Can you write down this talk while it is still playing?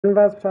Zdravím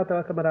vás, přátelé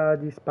a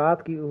kamarádi,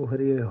 zpátky u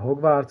hry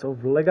Hogwarts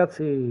of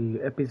Legacy,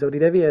 epizody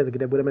 9,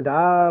 kde budeme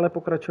dále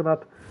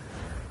pokračovat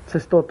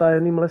cestou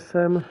tajemným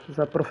lesem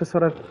za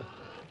profesorem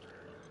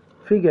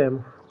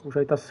Figem. Už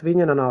i ta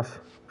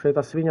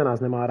svině nás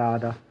nemá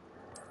ráda.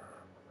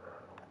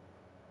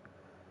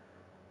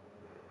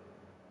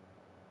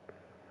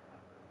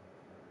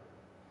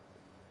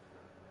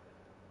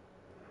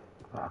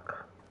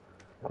 Tak,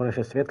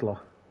 konečně světlo.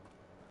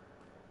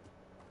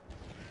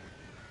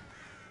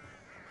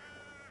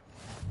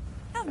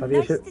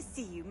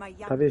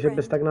 Ta věže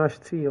bez tak náš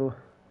cíl.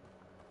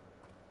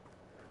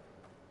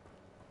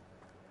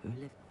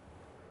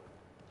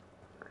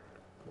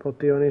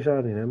 Potiony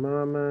žádný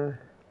nemáme.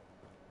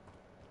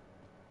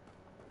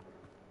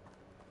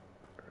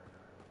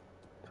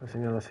 Co si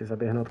měl asi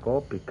zaběhnout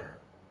koupik.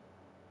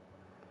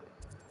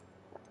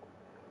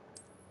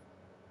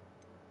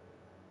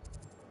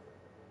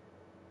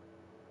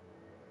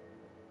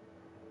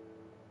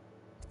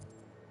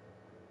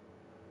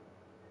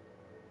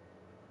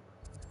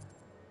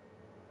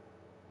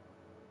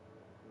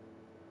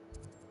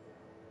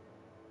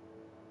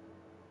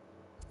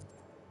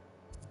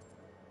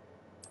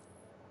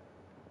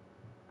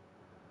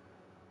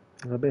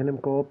 Zaběhnem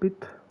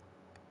koupit.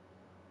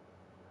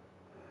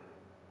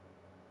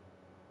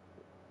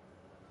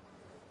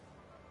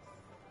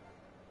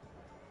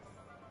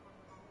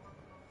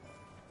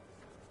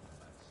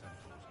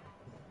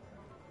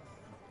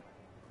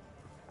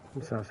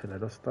 Tam se asi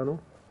nedostanu.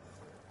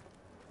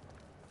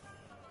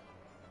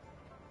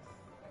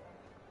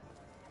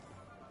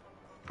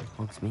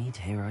 Hogsmeade,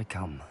 here I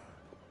come.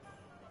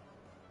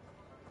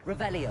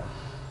 Revelio.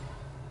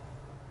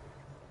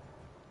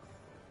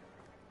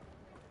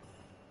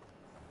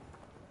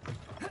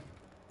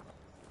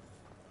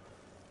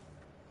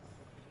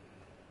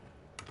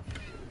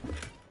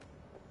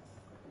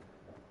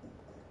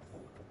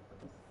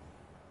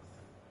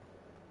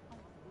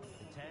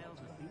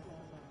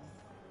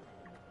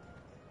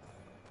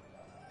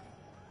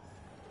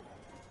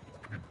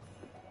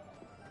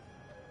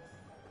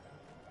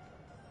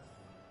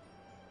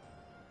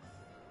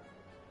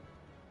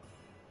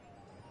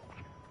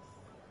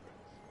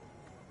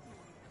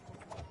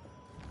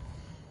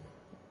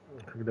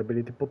 Kde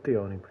byly ty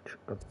potiony?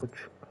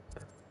 Počkat.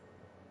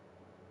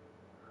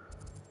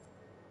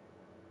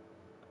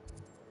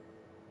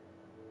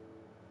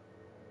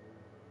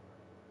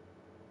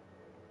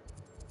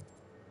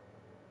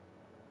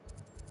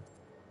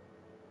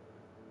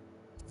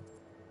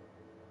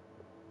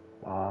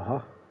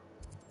 Aha.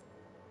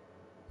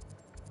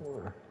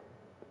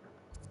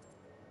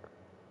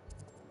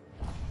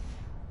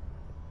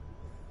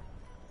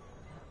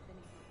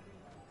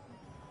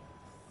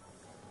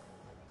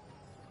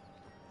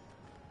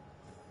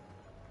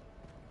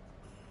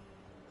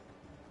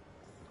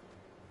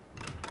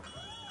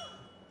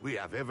 We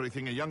have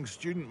everything a young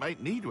student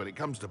might need when it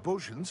comes to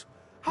potions.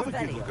 Have a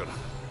good look around.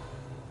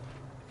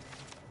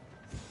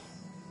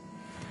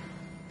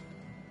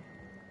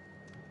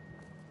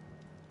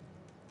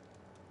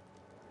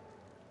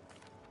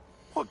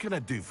 What can I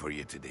do for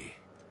you today?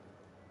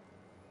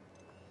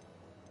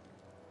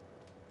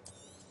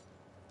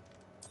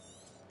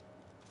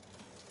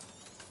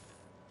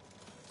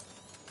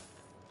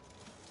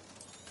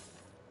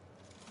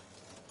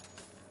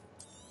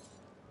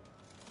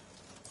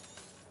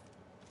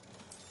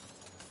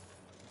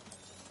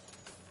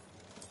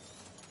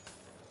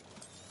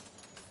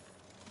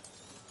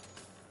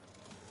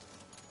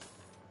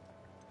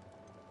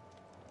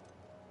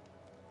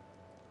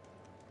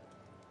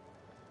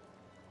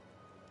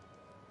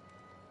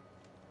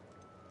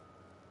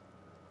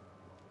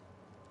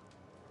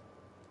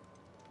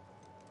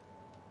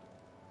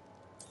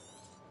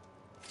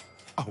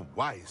 A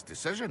wise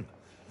decision.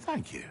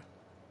 Thank you.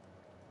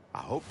 I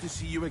hope to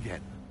see you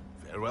again.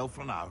 Farewell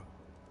for now.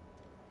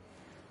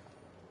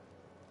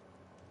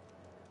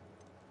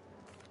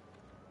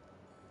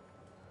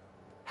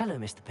 Hello,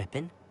 Mr.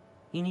 Pippin.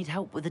 You need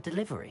help with a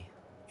delivery?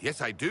 Yes,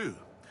 I do.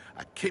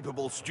 A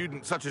capable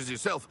student such as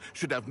yourself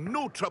should have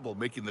no trouble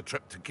making the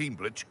trip to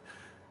Cambridge.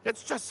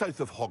 It's just south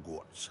of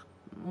Hogwarts.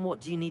 What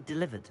do you need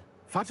delivered?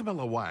 Fatima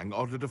Lawang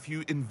ordered a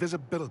few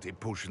invisibility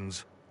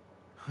potions.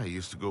 I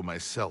used to go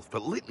myself,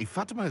 but lately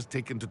Fatima has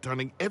taken to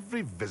turning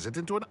every visit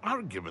into an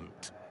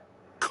argument.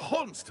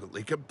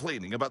 Constantly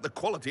complaining about the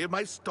quality of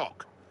my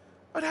stock.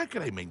 But how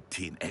can I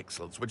maintain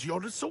excellence when she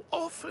orders so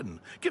often,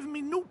 giving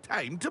me no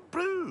time to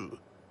brew?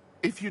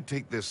 If you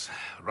take this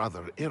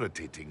rather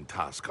irritating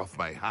task off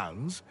my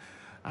hands,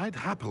 I'd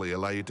happily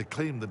allow you to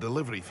claim the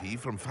delivery fee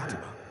from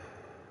Fatima.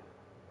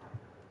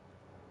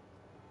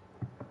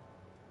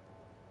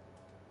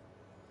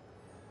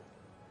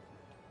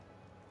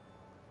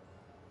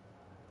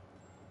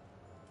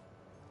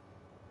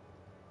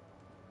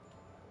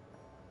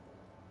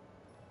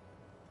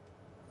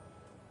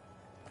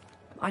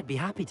 I'd be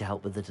happy to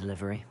help with the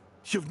delivery.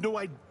 You've no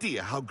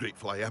idea how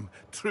grateful I am,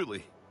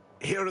 truly.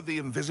 Here are the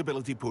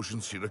invisibility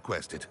potions she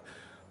requested.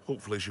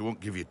 Hopefully she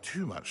won't give you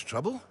too much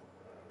trouble.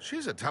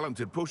 She's a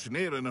talented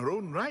potioneer in her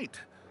own right.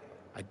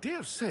 I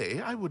dare say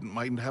I wouldn't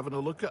mind having a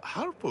look at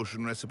her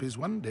potion recipes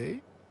one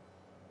day.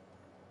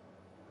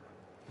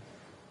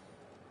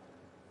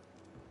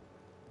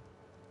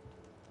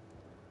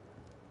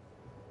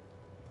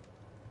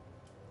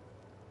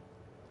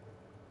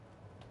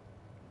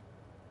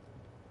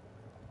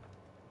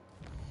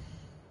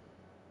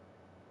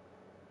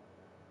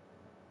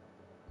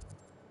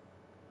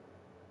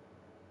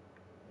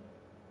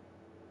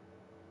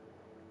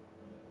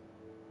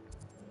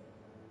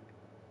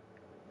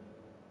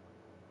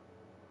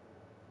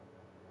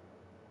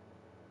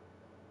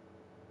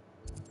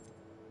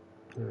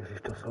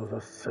 Ježiš, to jsou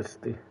zase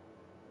cesty.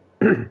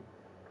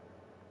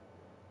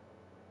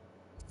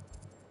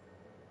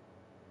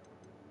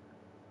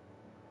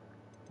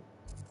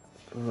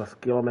 To jsou zase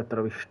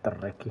kilometrový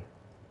štreky.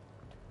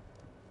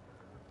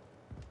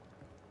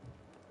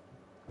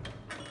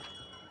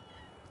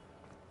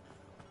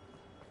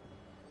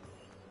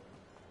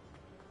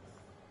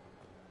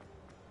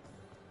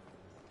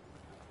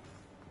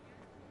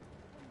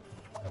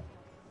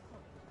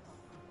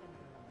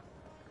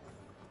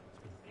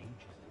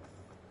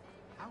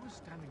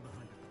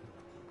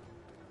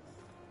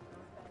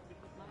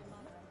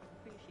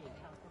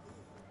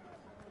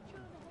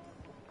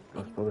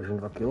 Poběžím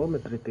 2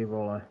 kilometry, ty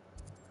vole.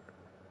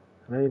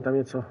 Není tam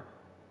něco?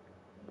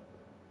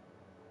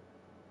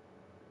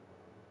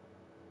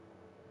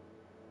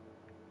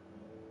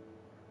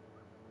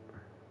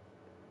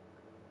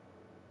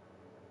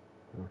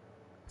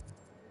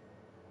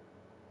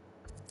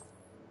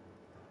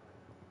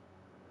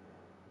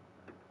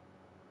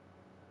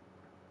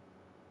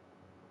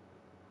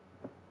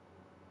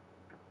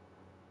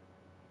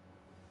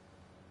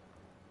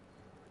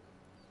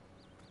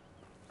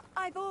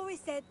 I've always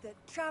said that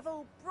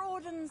travel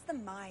broadens the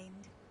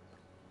mind.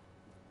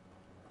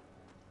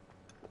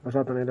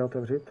 Pořád to nejde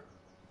otevřít?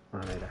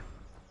 Nejde.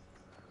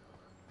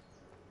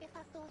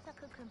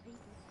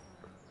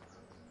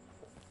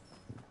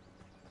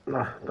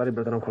 No, tady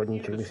byl ten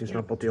obchodníček, myslím,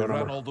 jsme pod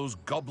Jorama.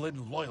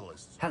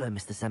 Hello,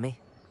 Mr. Semi.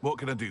 What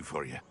can I do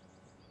for you?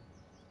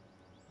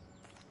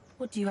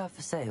 What do you have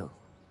for sale?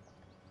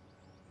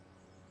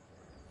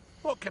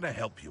 What can I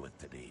help you with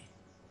today?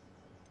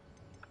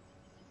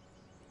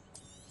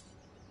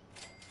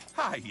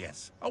 Ah,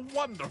 yes, a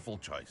wonderful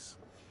choice.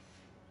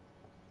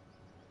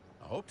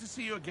 I hope to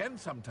see you again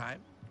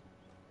sometime.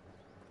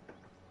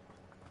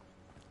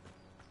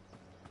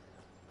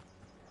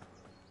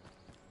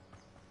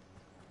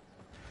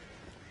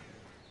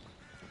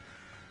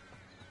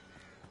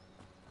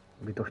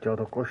 By to chtělo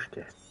to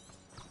koště.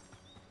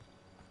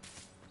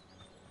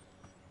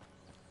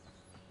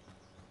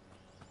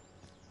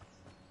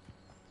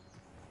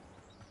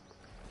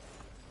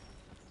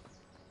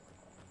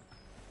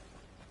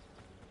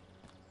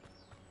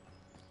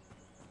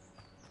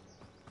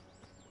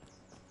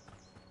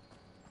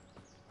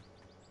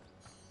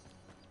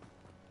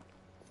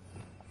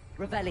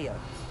 Revelio.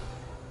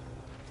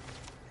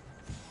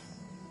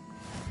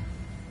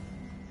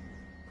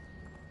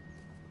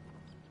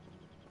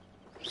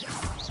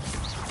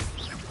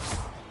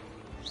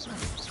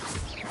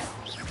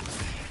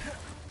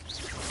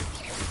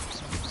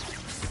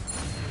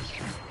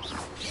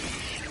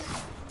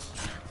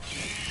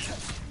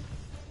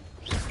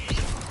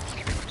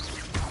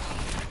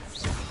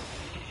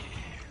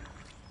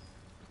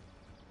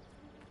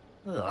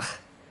 Ugh.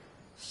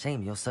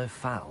 Shame you're so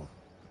foul.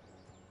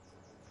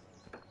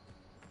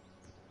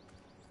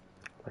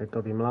 Tady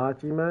to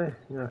vymlátíme,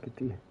 nějaký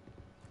ty...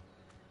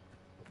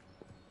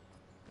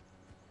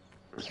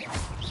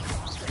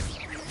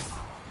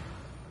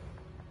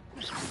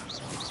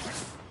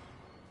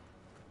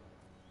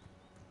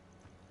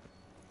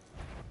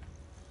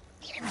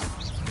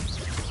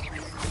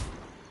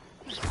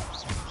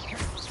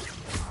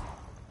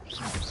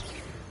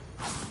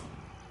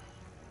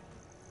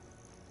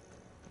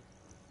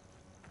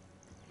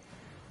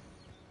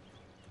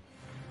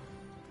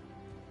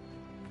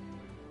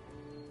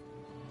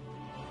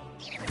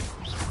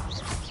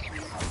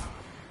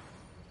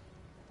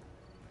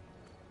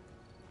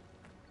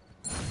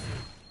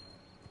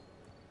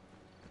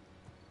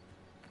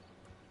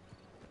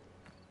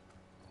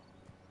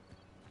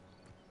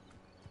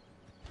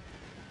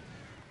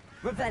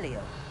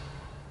 Revelio.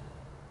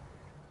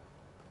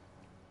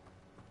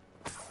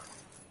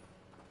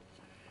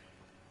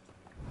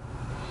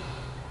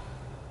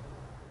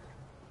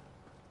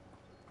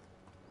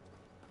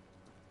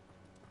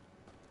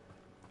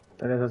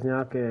 Tady je zase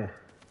nějaký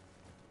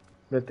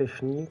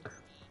vetešník.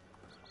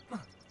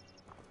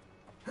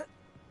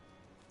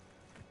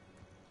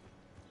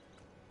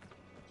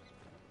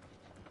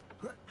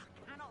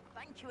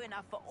 Thank you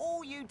enough for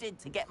all you did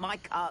to get my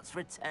carts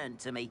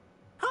returned to me.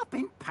 I've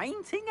been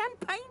painting and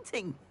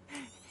painting.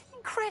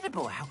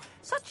 Incredible how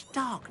such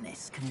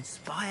darkness can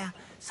inspire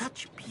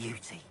such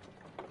beauty.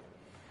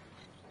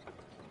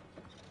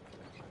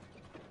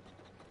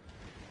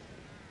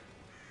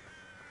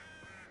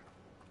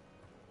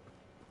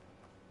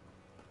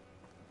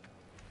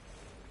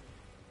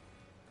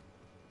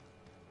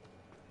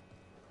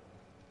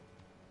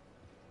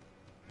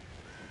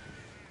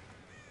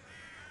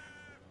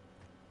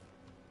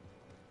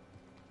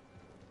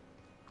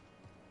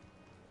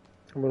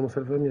 Budu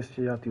muset ve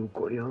městě dělat ty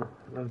úkoly, no.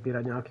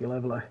 Nazbírat nějaký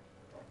levle.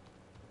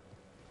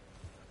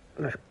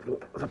 Než půjdu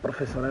za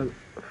profesorem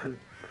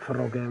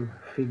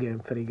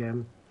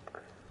Frigem.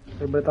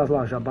 Tak bude ta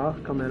zlá žaba,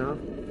 kamena.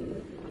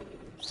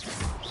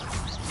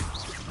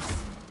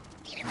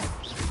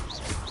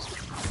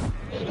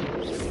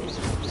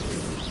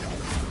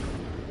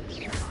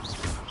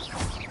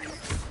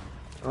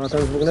 Ale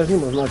ten zvuk nezní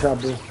moc na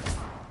žabu.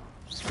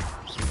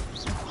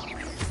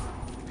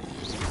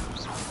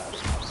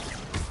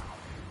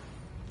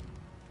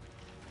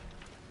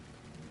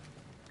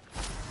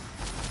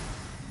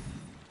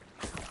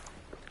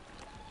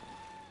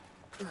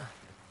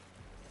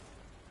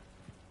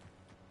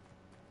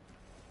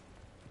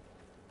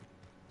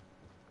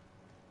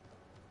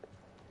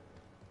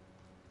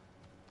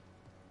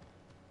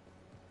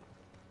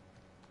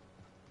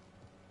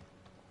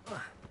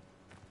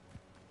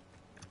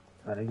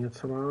 Tady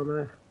něco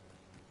máme.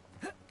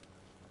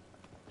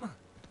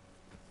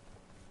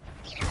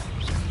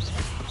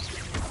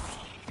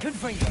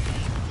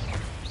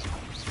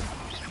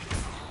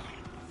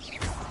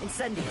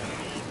 Incendio.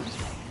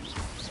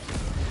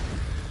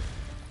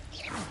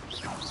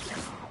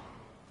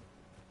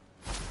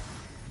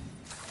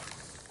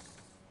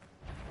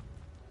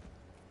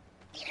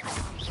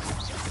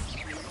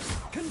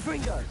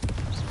 Confringo.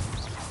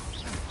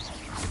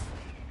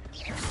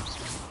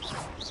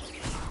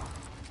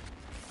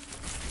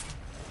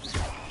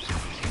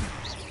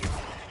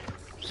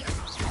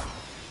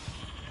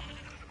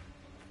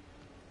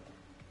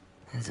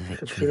 There's a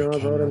victory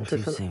that came all too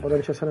soon.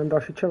 Odemče se nám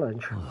další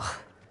challenge.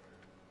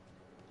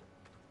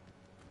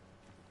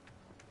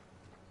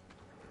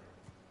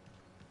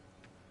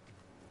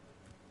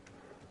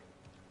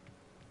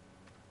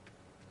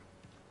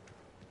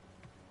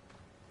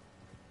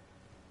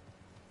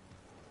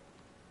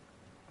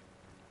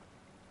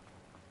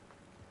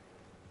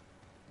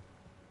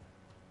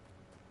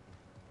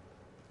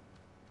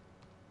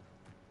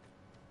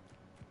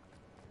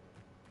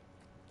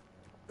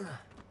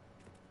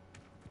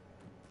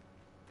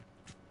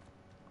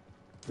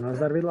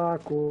 Nazdar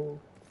vidláku.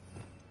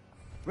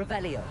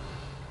 Revelio.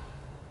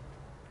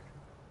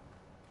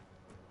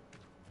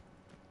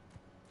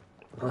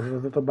 Takže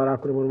do toho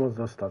baráku nebudu moc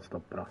dostat,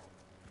 stopra.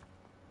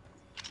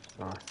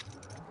 No.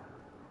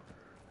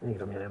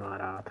 Nikdo mě nemá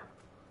rád.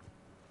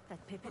 That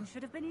Pippin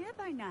should have been here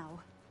by now.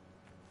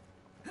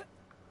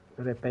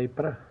 Tady je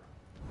paper.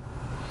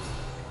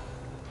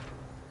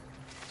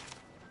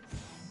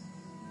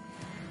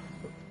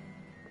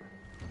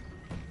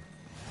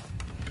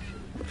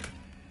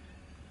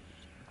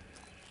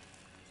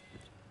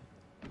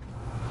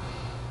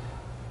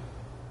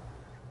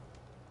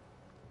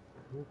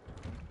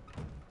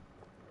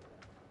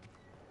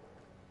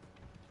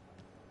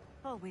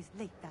 Always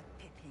late, that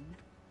Pippin.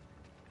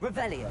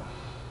 Revelio.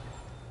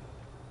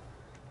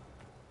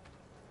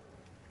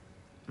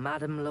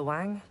 Madam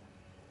Luang,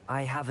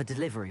 I have a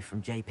delivery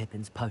from J.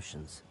 Pippin's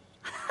potions.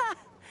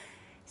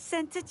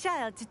 Sent a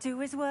child to do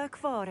his work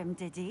for him,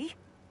 did he?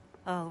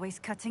 Always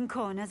cutting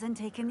corners and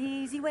taking the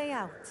easy way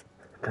out.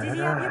 Did he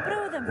have you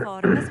brew them for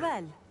him as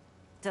well?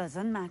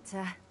 Doesn't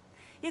matter.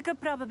 You could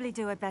probably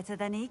do it better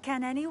than he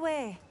can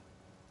anyway.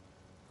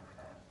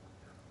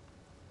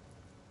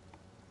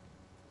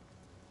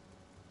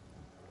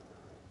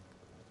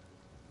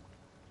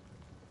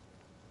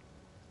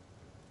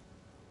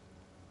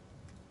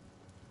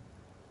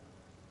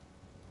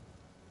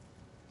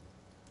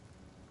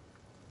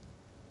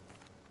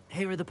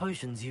 Here are the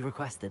potions you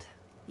requested.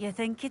 You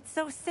think it's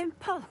so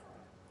simple?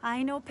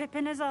 I know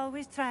Pippin is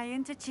always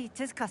trying to cheat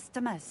his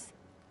customers.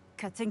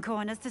 Cutting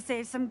corners to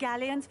save some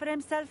galleons for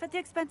himself at the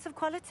expense of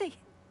quality.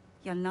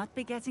 You'll not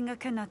be getting a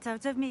canut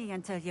out of me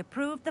until you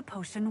prove the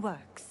potion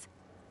works.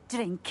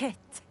 Drink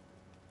it.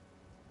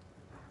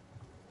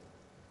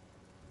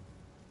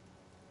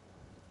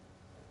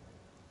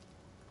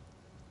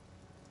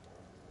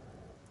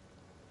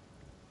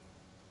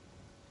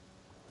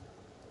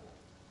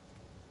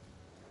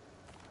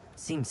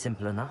 Seems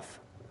simple enough.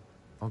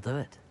 I'll do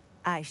it.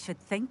 I should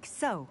think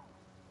so.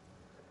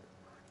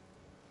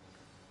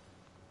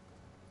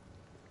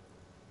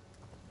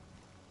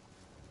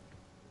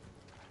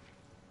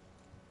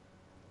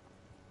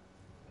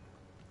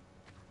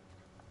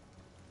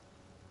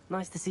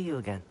 Nice to see you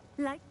again.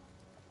 Like,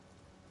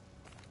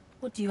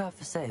 What do you have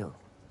for sale?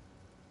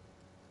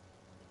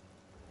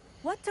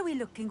 what are we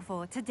looking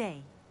for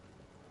today?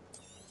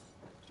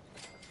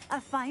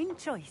 A fine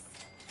choice.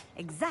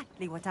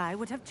 Exactly what I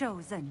would have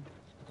chosen.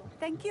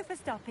 Thank you for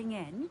stopping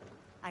in.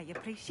 I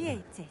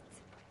appreciate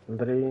it.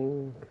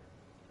 Drink.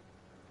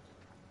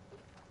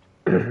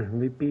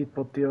 Vypít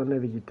poty o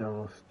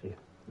neviditelnosti.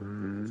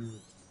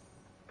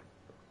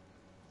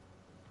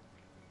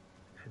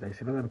 Tady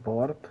si jdeme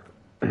port.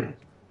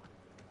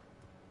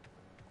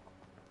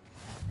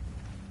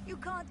 You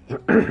can't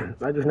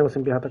Ať už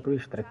nemusím běhat takový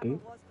štreky.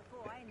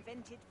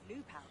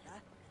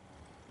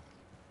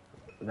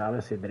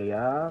 Dáme si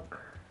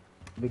driák.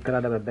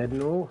 Vykrademe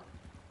bednu.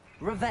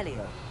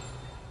 Revelio.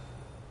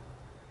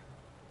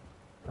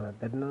 Ale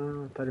bedna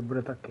tady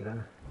bude taky,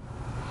 ne?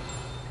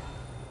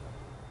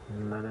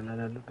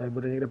 Ne, tady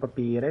bude někde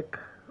papírek.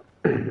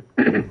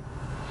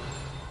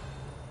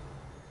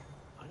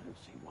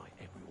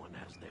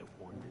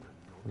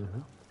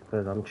 To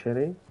je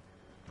zamčený.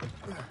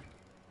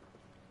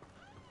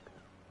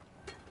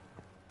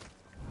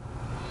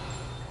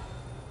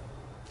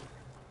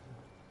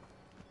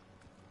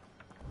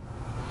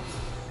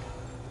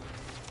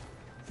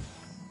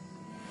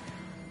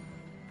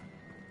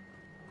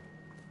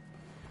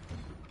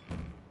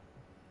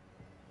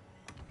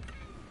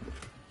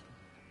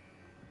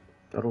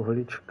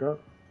 Rohlička.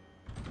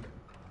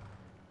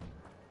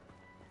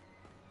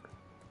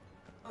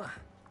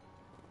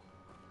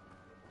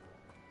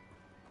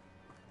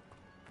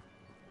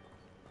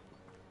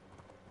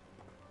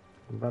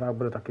 Barák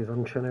bude taky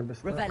zamčený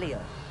bez toho. Revelio.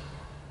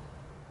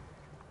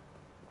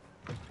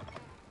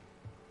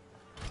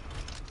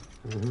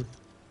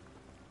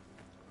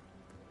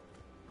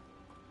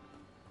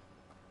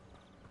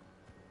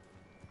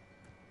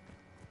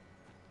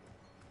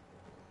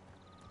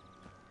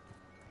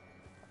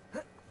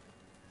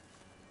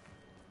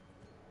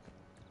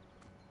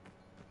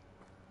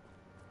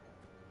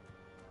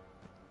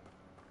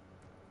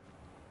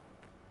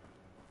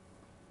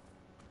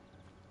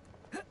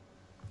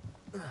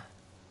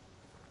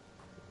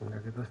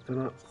 Jak je to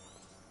strana?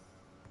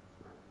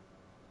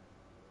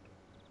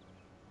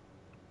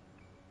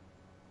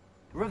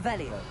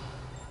 Revelio.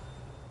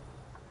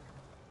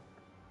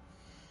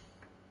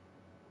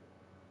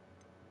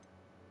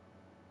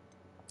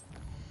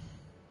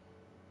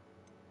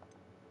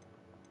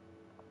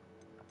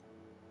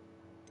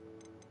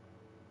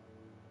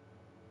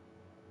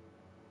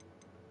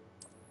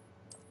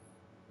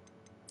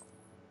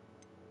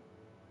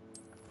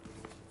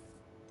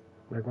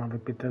 Jak mám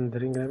vypít ten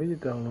drink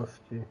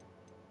neviditelnosti?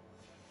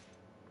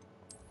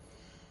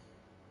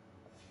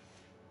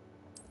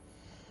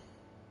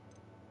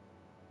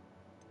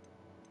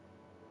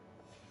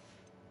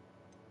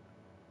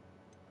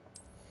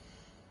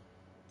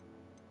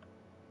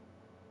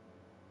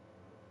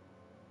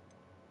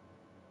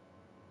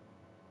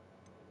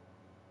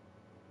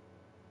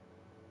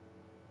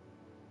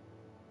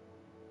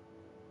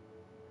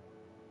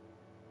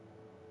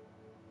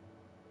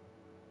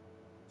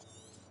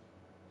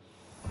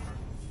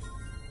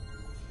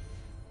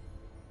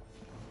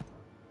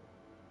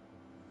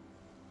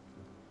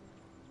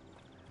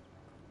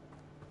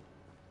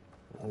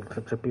 Jak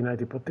se přepínají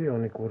ty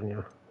potiony,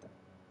 kurňa.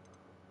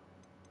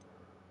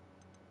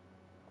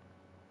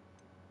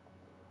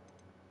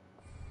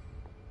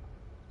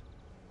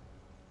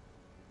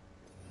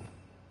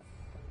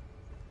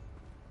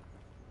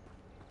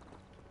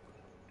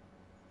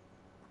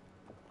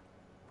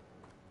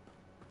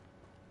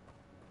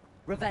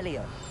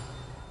 Revelio.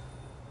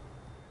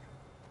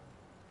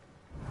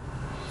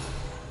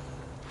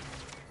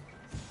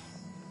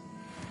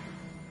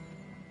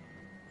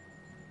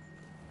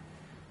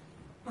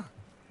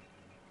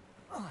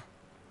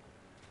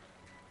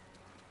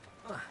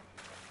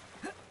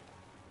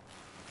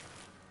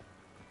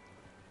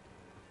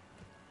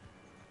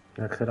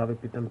 Jak se dá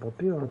vypít ten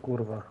potion,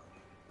 kurva?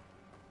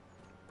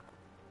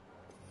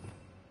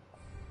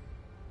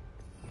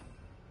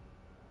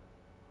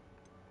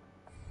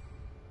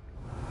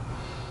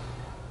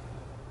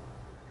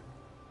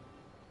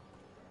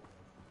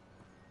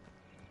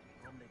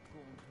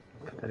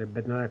 Tady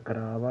bedná je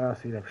kráva, já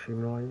si ji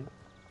nevšimnu ani.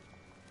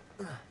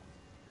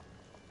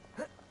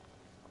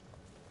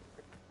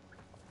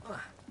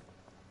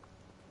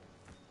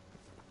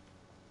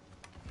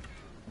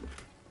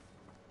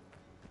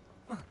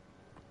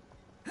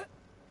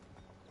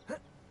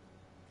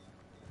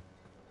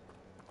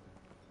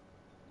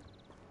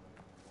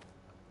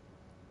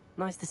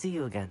 Nice to see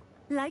you again.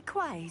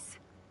 Likewise.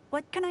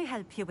 What can I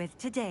help you with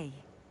today?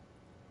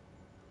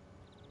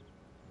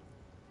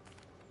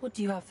 What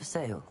do you have for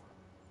sale?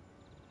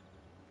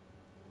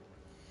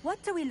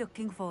 What are we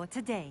looking for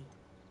today?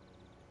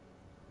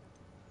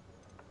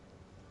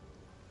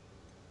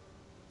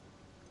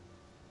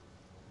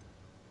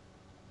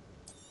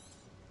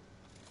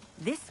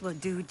 This will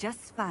do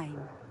just fine.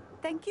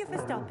 Thank you for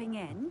stopping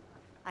in.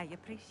 I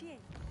appreciate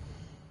it.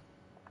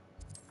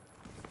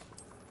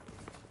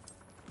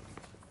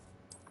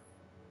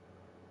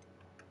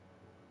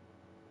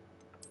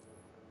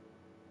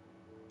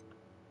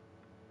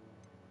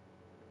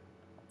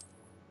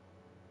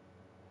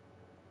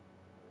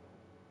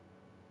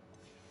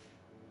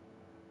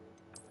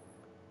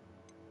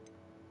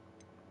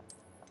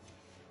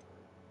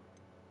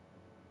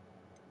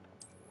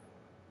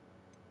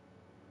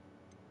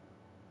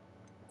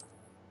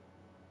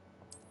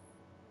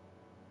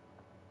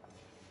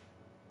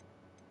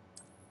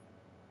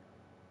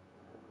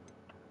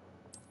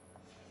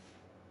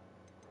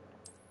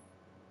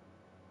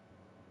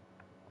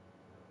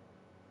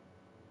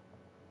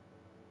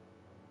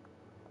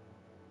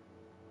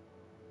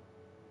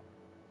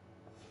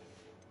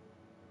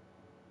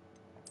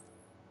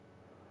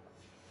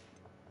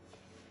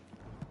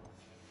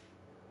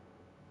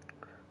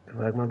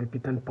 Jak mám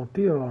vypít ten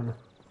potion?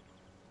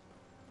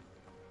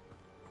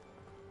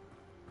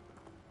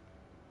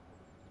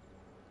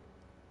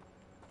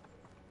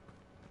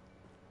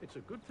 It's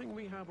a good thing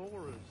we have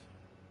auras.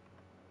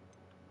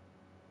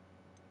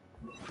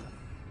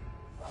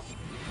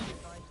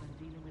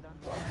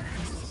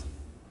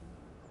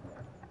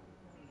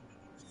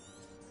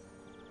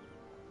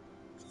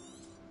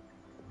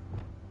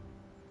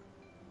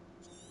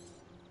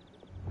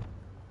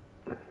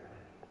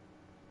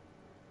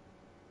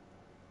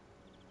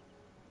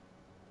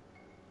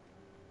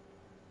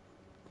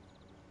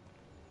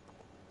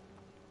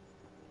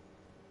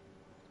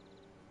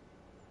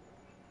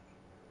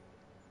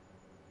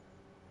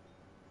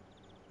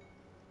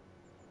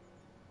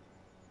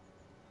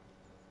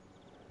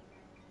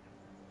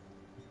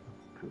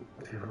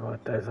 Ty vole,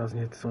 to je zas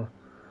něco.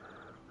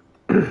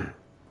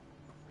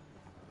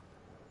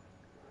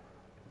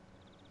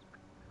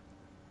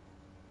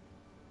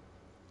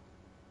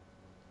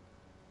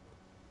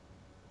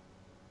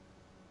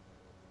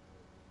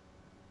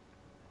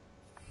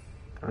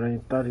 A není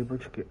tady,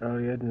 počkej,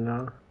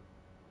 L1.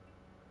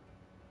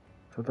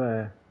 Co to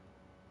je?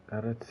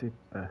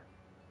 Recipe.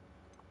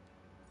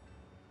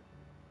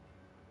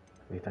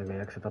 Víš tak,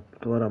 jak se ta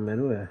tvora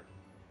jmenuje?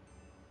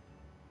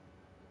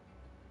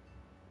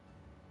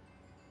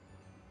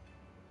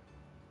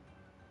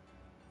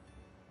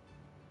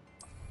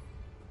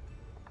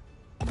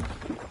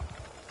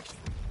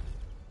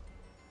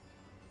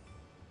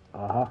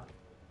 Aha,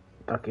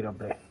 taky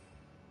dobrý.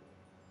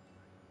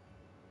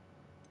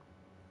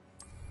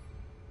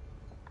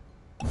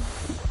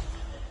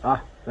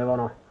 Ne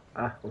ono.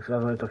 Už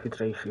je to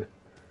chytřejší.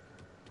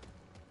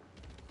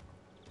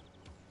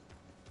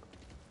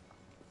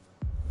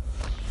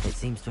 It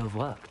seems to have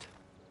worked.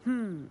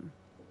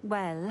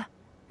 Well,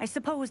 I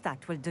suppose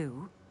that will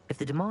do. If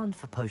the demand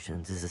for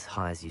potions is as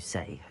high as you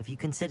say, have you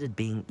considered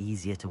being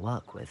easier to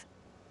work with?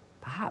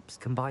 Perhaps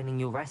combining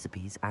your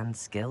recipes and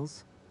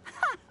skills?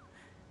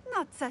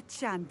 Not a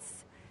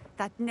chance.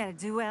 That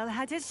ne'er-do-well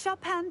had his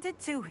shop handed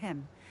to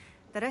him.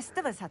 The rest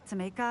of us had to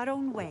make our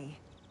own way.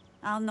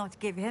 I'll not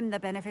give him the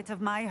benefit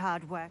of my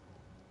hard work.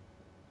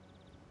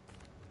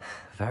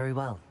 Very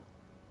well.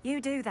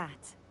 You do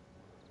that.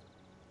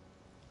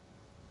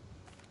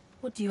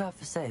 What do you have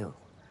for sale?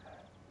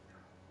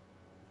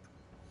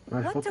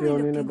 Máš What are we potiony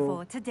looking nebo...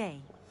 for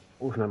today?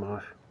 Už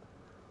nemáš.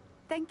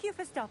 Thank you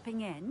for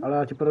stopping in. Ale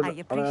já ti prodám...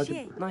 I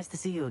appreciate. Nice to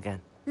see you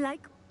again.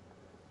 Like,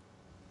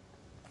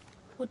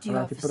 What do you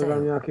Já have ti for prodám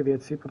sale? nějaké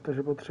věci,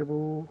 protože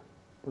potřebuju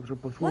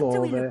what are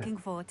we love. looking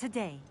for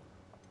today?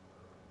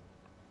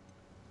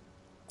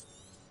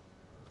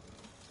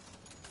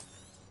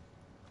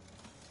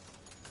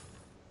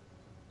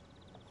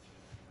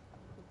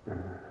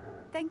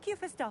 Thank you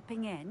for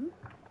stopping in.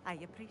 I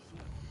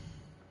appreciate.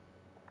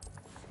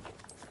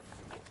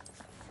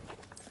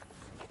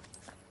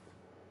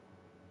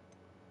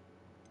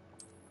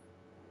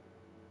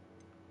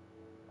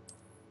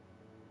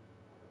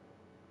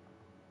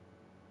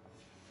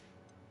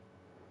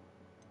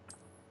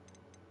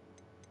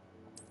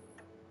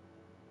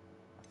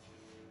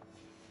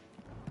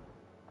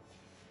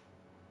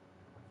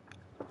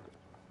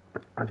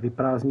 Ať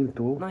vyprázdním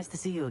tu. Nice to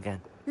see you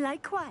again.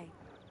 Likewise.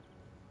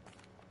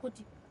 What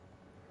do you...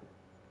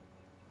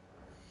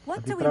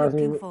 What are we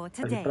looking for Ať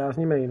today?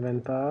 vyprázdníme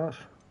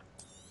inventář.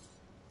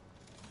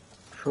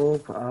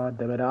 Shop a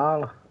jdeme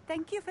dál.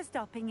 Thank you for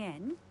stopping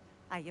in.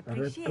 I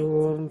appreciate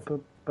Return it. to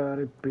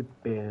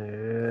Paripipin.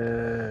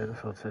 To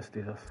jsou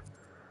cesty zase.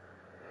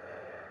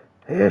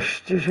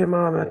 Ještě, že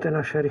máme ty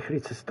naše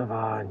rychlé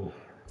cestování.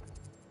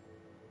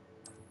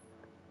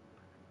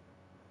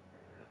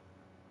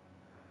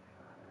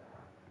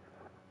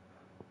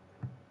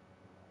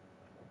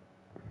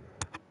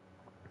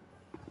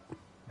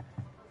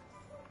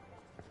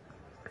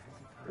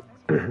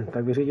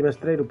 Tak vyřídíme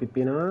strejdu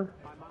Pipina.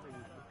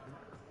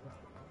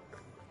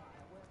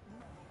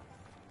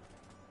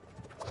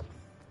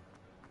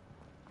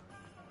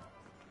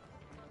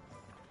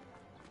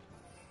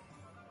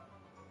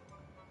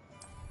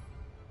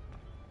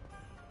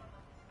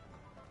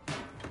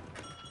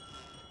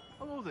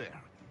 Hello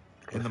there.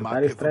 In the Tady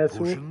market for stresu.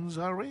 potions,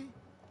 are we?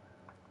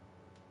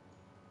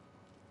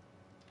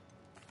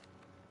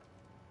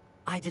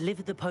 I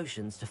delivered the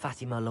potions to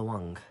Fatima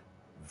Lawang.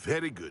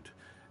 Very good.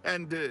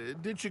 And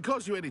did she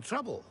cause you any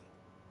trouble?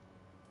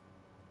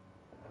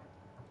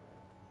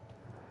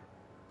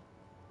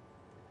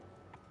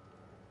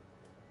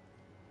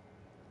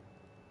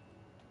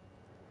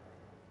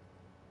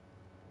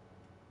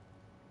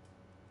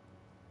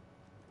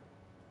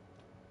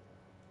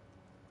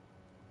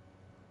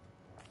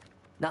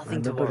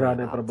 Nothing to Nebyl to worry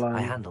žádný about. problém.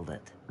 I handled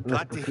it.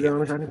 Glad to Nepocílám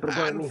hear. žádný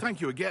problémy. And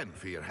thank you again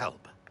for your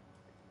help.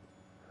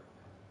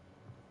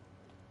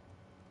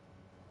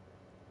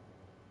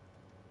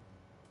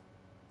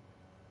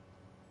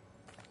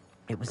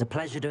 It was a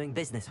pleasure doing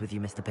business with you,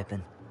 Mr.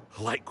 Pippin.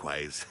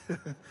 Likewise.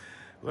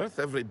 Worth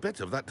every bit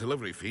of that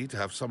delivery fee to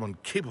have someone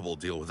capable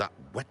deal with that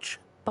witch.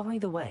 By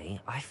the way,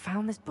 I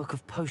found this book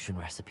of potion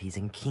recipes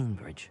in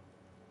Cambridge.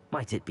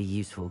 Might it be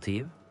useful to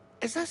you?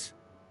 Is this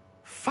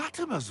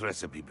Fatima's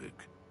recipe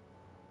book?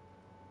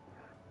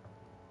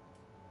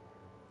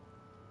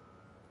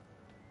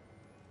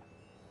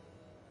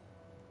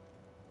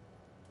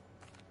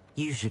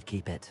 You should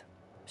keep it.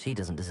 She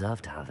doesn't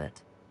deserve to have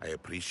it. I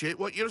appreciate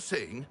what you're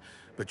saying,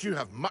 but you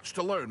have much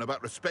to learn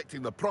about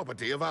respecting the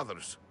property of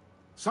others.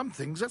 Some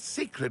things are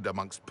sacred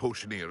amongst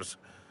potioneers.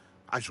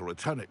 I shall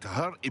return it to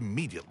her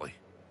immediately.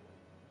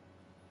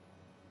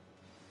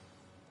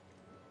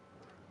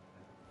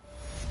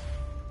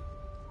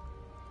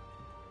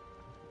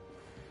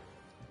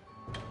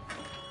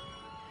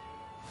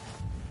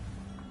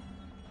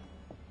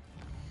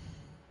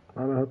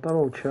 Máme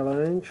hotovou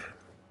challenge.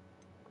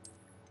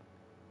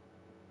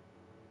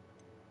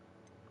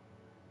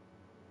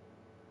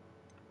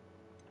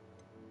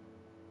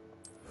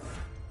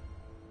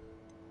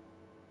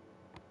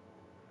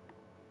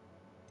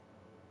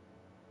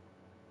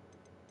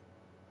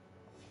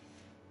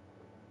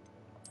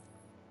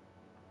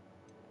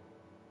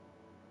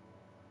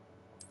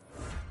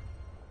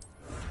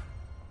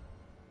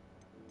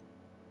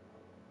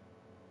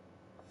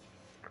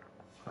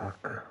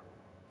 Tak.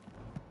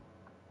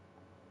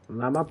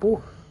 Na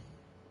mapu.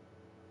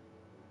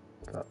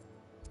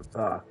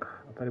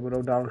 Tak. A tady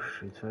budou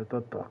další. Co je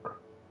to tak?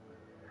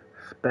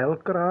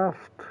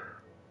 Spellcraft.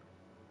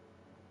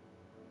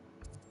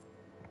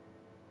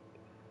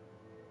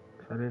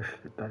 Tady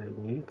ještě tady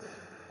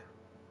nic.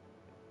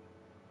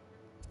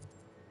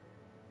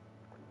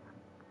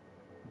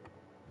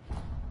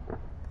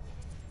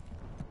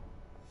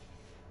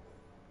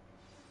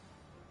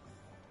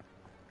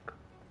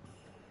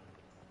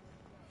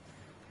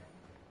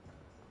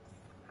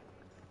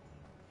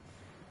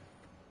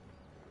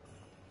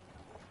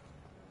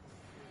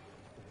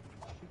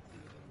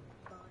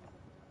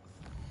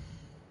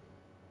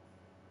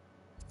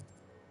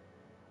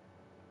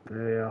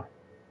 Jo,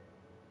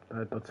 to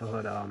je to, co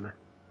hledáme.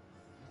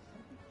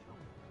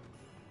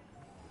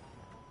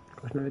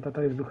 Už nevítá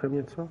tady vzduchem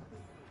něco?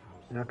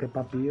 Nějaký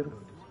papír?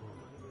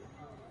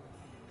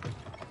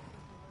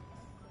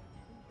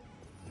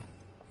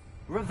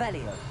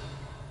 Revelio.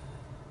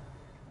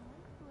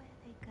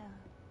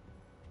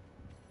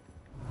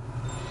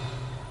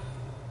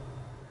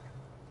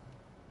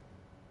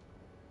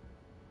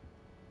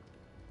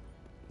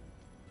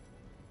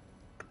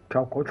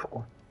 Čau,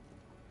 kočko.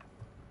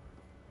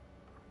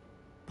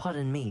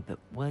 Pardon me, but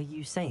were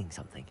you saying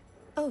something?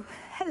 Oh,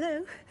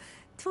 hello.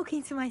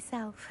 Talking to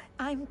myself.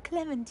 I'm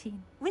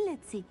Clementine,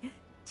 Willardsey,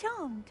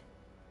 charmed.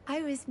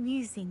 I was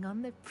musing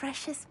on the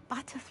precious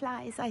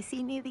butterflies I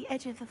see near the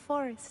edge of the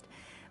forest.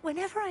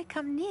 Whenever I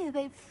come near,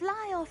 they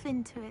fly off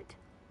into it.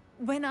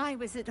 When I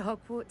was at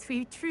Hogwarts,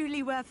 we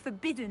truly were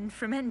forbidden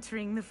from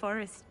entering the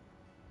forest.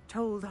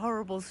 Told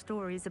horrible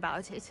stories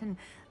about it, and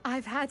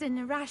I've had an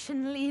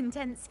irrationally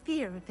intense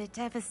fear of it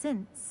ever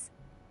since.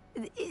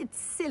 It's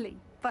silly,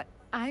 but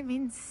I'm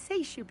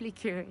insatiably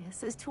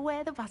curious as to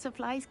where the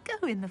butterflies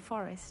go in the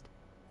forest.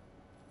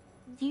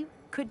 You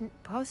couldn't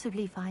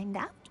possibly find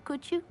out,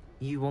 could you?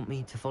 You want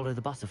me to follow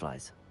the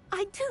butterflies?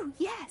 I do,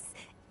 yes.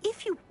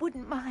 If you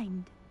wouldn't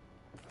mind.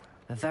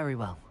 Very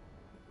well.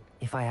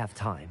 If I have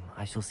time,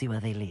 I shall see where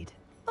they lead.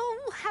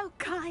 Oh, how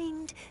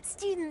kind.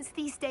 Students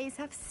these days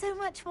have so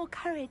much more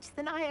courage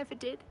than I ever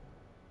did.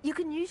 You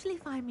can usually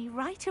find me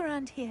right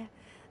around here.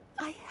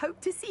 I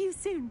hope to see you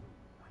soon.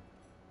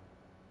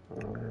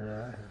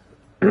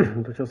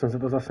 Točil jsem se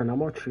to zase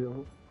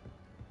namočil.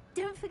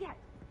 Don't forget,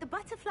 the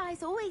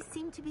butterflies always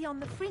seem to be on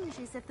the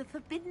fringes of the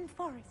forbidden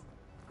forest.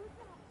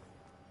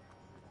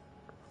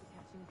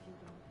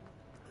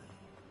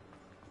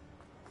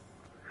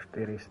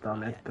 400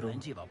 metrů.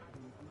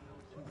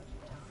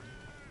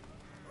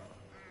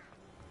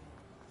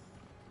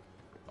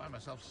 Find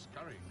myself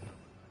scurrying.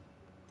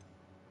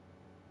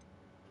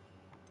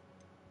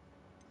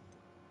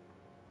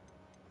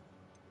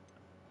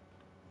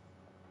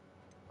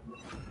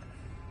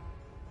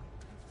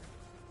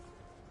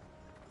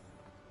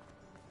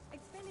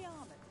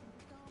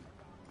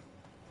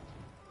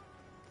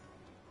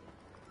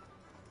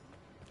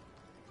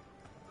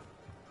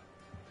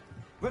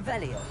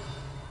 Revelio.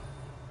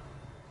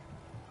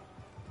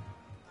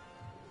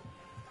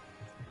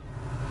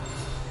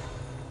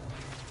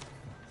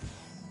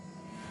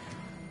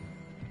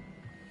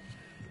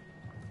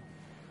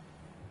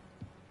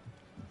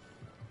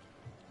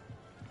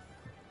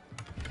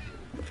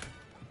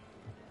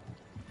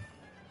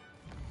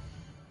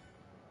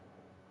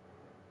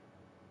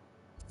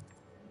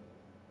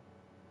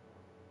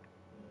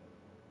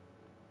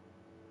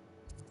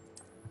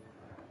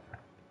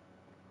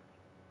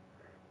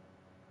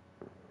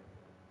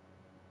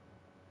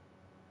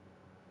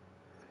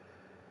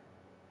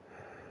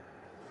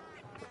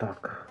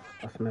 Tak,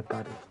 a jsme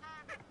tady.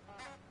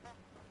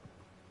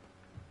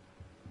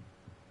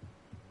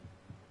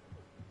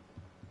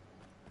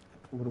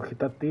 Budu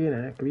chytat ty,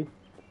 ne?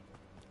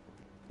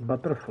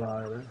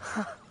 Butterfly, ne?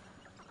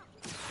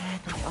 There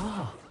they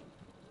are.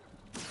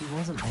 He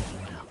wasn't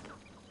making it up.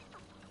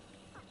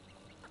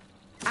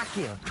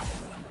 Accio!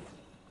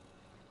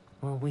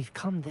 Well, we've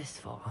come this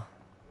far.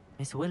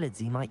 Miss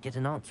Willardsey might get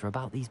an answer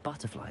about these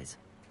butterflies.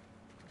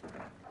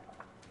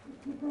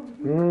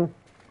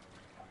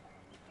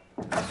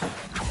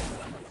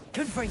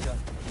 Confringo!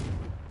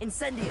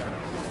 Incendio!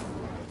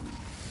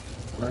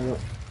 No,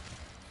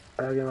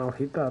 A jak je mám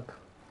chytat?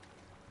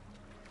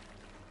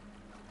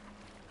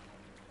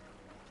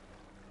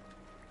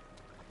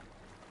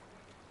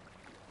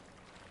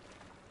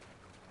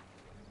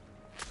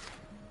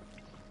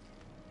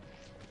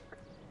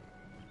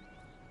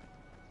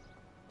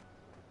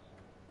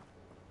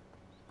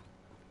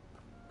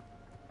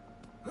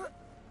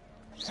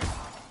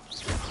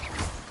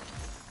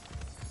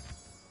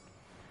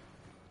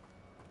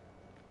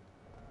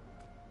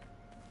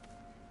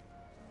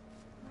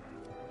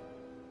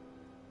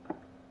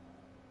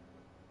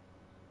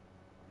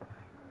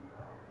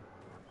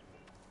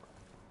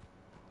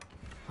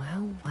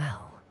 Well,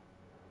 well.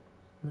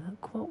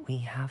 Look what we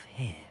have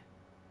here.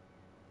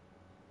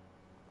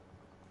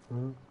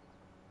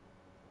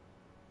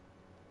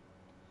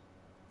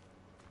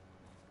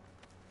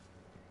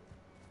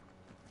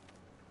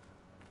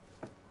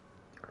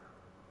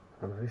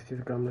 Mám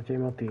zjistit, kam letějí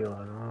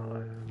motýle, no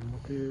ale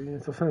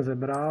něco jsem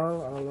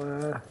zebral,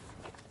 ale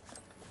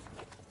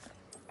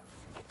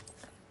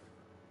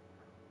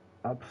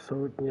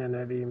absolutně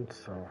nevím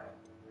co.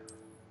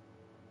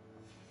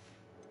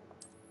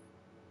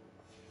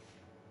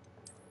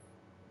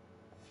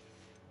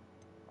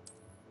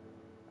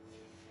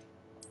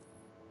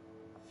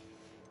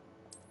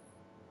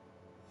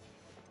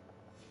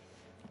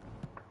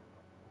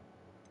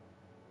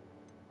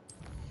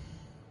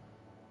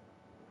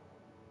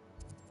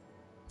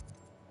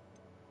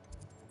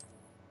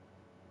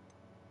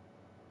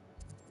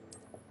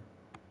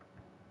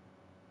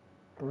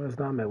 Tohle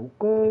známe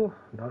úkol,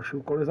 další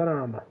úkol je za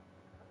náma.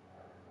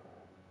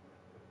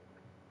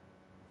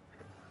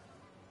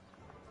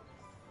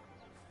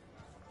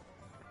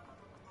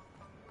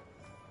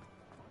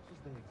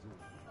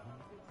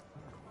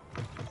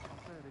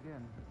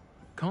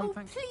 Oh,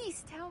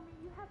 please tell me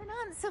you have an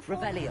answer for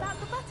me Revelio. about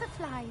the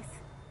butterflies.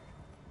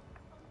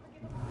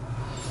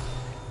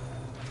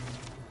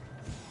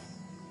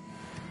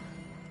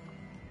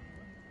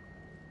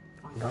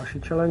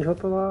 Další challenge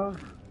hotová.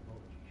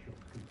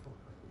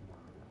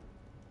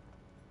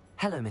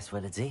 Hello, Miss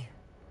Willardsey.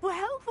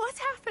 Well, what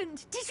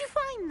happened? Did you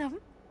find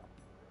them?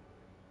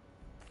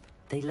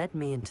 They led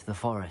me into the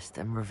forest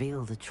and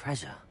revealed a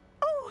treasure.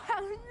 Oh, how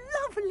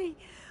lovely!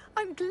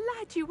 I'm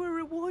glad you were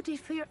rewarded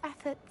for your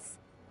efforts.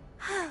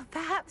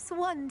 Perhaps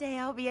one day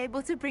I'll be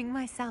able to bring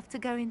myself to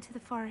go into the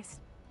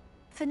forest.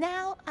 For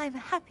now, I'm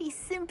happy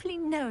simply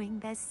knowing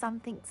there's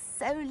something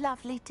so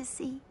lovely to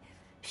see,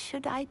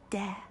 should I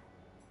dare.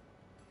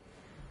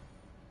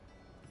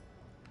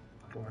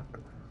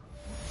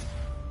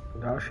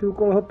 Další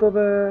úkol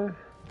hotové.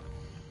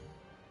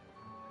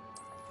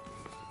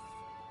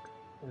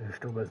 Už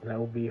to vůbec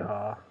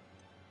neubíhá.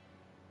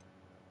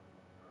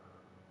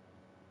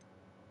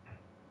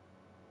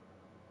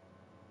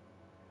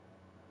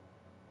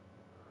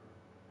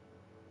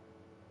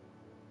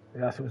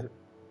 Já si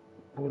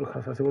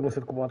budu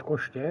muset kupovat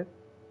koště.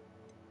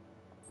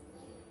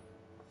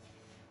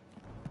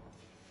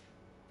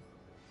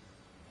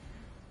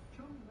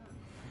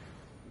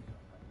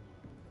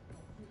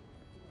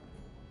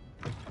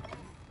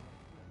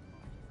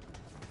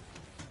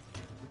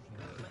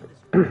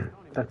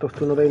 Tak to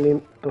chci nový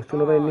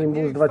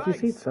Nimbus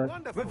 2000.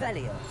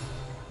 Revelio.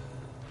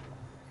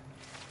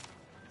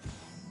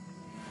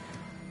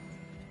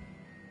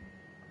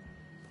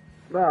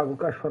 Tak,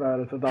 ukáž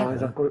frajer, to dáme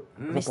za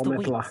Mr.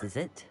 pometla. Weeks, is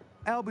it?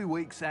 Albie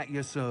Weeks at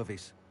your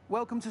service.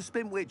 Welcome to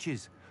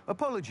Spintwitches.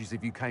 Apologies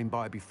if you came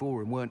by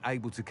before and weren't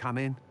able to come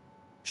in.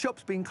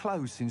 Shop's been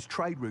closed since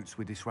trade routes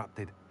were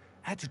disrupted.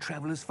 Had to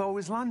travel as far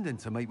as London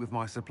to meet with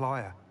my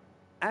supplier.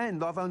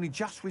 And I've only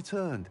just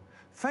returned,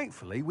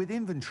 thankfully with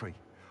inventory.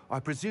 I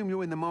presume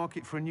you're in the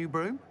market for a new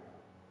broom?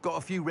 Got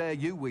a few rare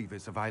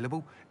yew-weavers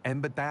available.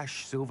 Ember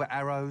Dash, Silver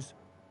Arrows.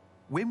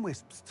 Wind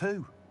Wisps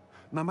too.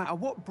 No matter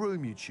what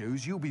broom you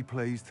choose, you'll be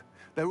pleased.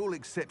 They're all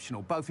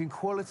exceptional, both in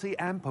quality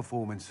and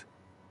performance.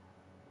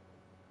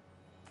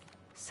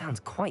 Sounds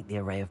quite the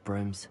array of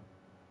brooms.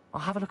 I'll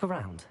have a look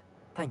around.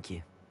 Thank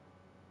you.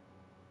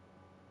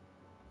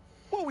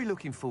 What are we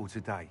looking for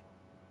today?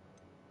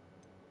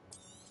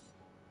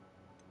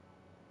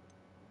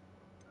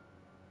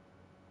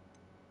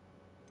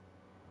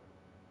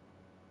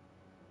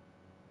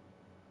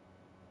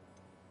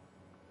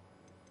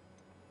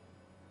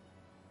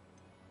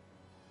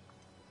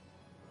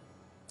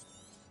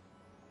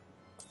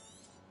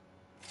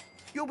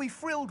 You'll be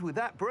thrilled with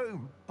that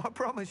broom, I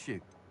promise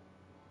you.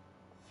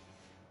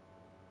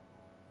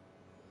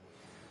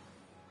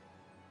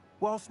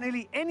 Whilst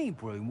nearly any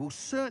broom will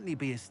certainly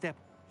be a step,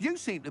 you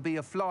seem to be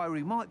a flyer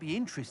who might be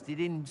interested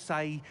in,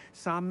 say,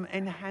 some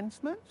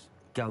enhancements?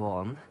 Go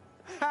on.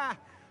 Ha!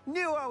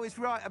 Knew I was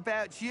right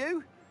about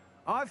you.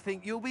 I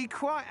think you'll be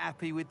quite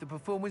happy with the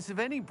performance of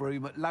any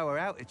broom at lower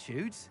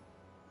altitudes.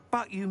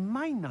 But you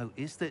may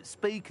notice that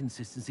speed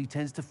consistency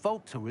tends to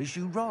falter as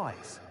you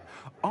rise.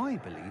 I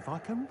believe I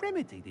can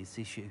remedy this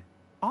issue.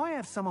 I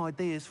have some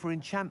ideas for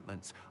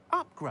enchantments,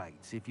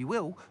 upgrades, if you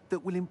will, that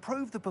will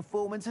improve the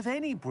performance of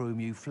any broom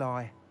you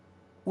fly.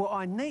 What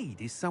I need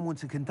is someone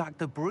to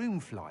conduct a broom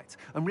flight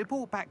and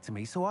report back to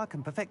me so I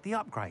can perfect the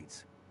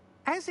upgrades.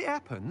 As it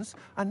happens,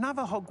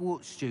 another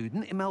Hogwarts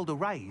student, Imelda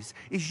Reyes,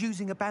 is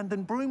using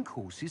abandoned broom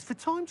courses for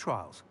time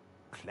trials.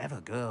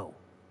 Clever girl.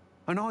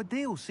 An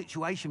ideal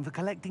situation for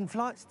collecting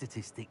flight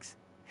statistics.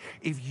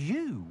 If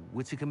you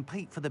were to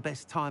compete for the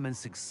best time and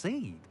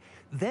succeed,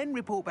 then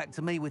report back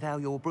to me with how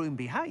your broom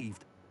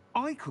behaved,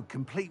 I could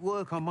complete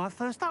work on my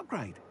first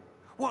upgrade.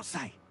 What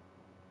say?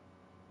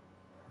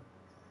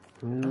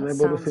 That Nebudu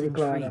sounds si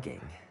vykládat.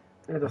 intriguing.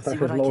 Je to I'll see strašně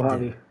what I can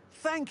zdlouhavý. do.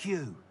 Thank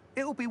you.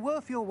 It'll be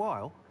worth your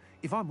while.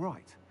 If I'm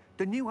right,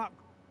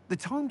 the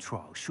time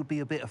trial should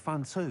be a bit of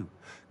fun too.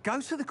 Go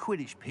to the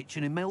Quidditch pitch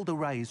and Imelda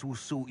Reyes will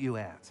sort you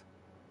out.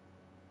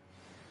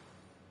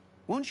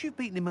 Once you've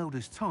beaten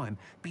Imelda's time,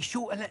 be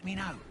sure to let me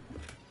know.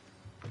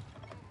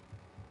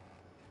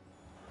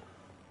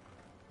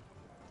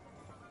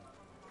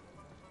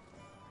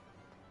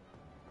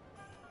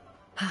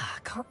 I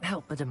can't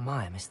help but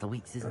admire Mr.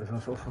 Weeks' To je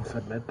zase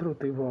 800 metrů,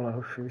 ty vole,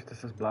 hoši, vy jste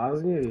se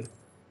zbláznili.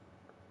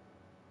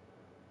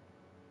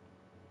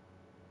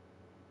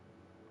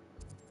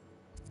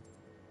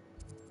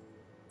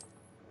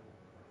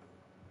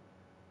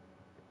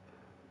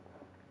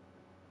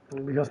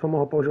 Bych aspoň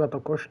mohl používat to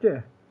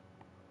koště.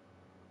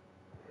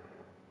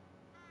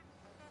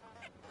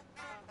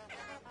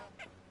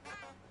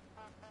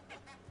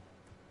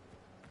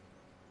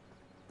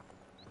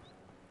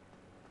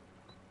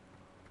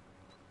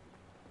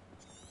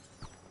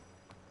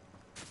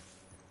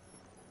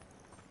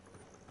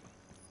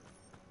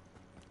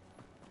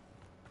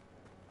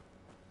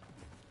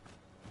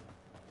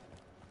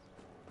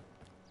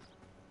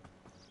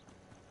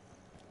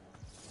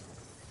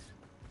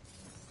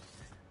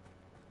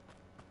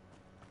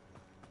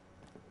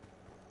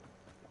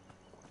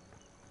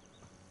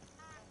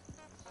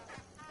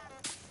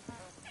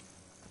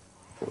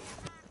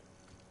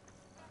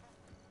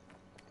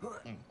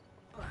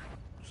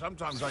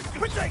 Sometimes I...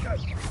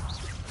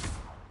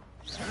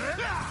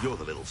 You're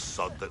the little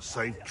sod that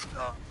saved...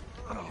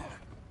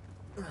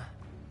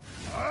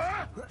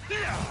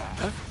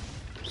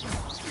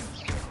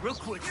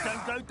 Rookwoods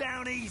don't go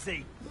down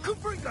easy.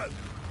 Confringo!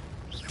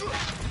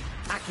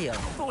 Accio.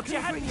 Thought you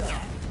had me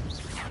there.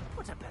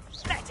 What a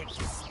pathetic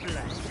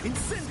display.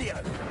 Incendio!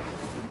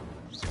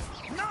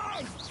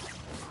 No!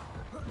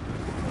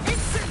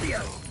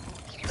 Incendio!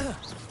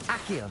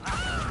 Accio.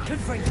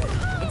 Confringo.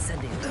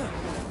 Incendio.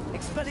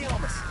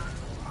 Expelliarmus.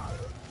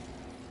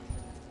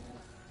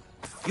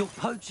 Your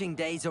poaching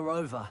days are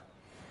over.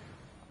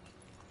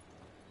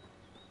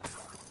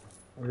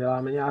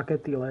 Uděláme nějaké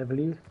ty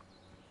levely.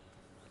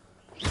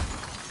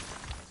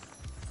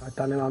 A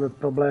tam nemáme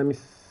problémy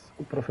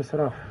u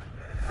profesora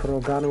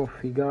Froga nebo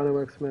Figa, nebo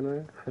jak se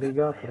jmenuje?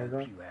 Friga, Froga.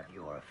 You have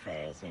your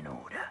affairs in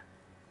order.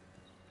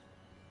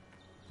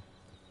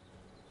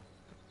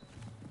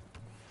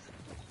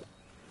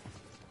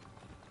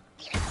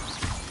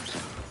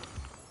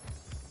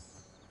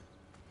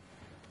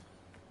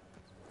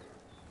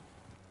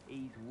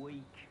 He's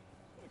weak.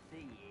 Yes, he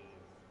is.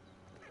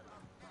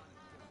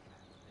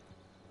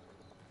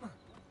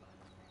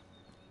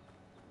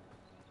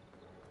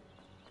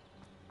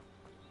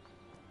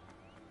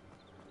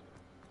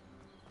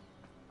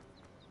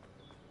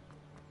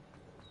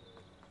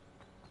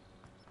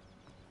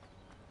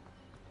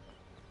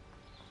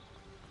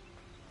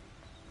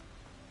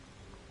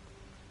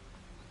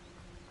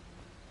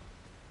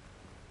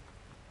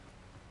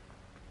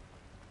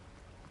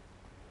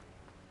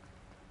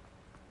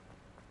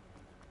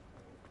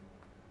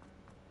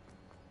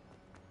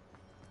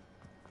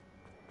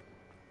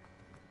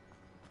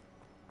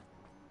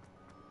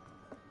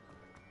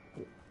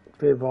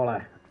 Ty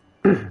vole.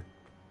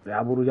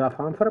 Já budu dělat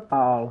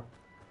fanfrpál.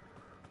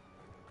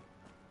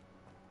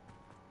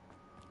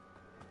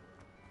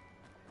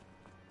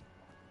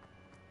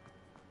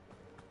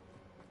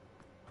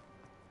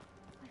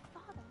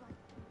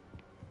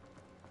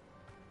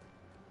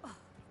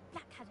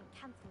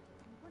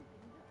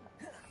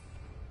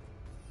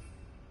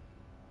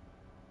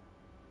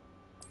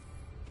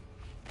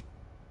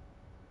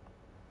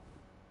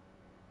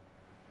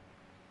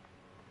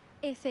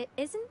 If it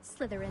isn't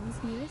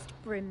Slytherin's newest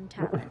broom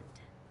talent.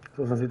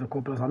 To jsem si to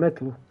koupil za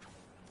metlu.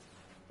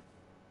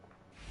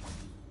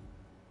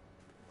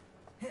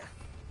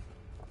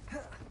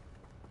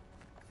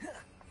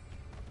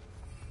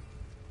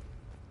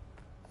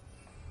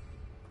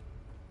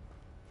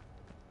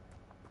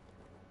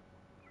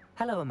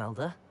 Hello,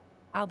 Imelda.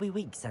 Albie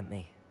Weeks sent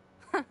me.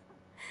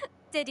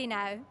 Did he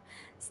now?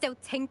 Still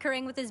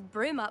tinkering with his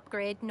broom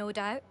upgrade, no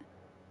doubt.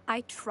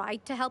 I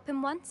tried to help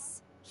him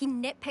once. He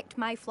nitpicked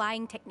my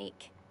flying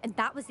technique, and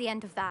that was the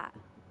end of that.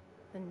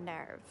 The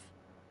nerve.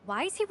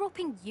 Why is he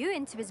roping you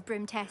into his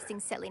broom testing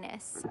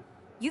silliness?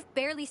 You've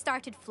barely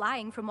started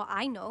flying from what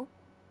I know.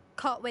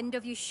 Caught wind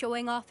of you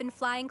showing off in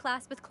flying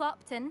class with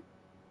Clopton.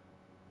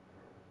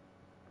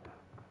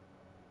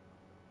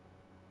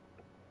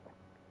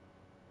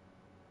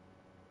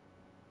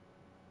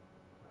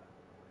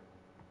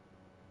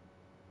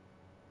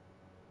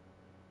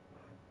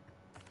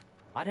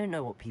 I don't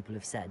know what people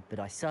have said, but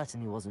I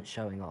certainly wasn't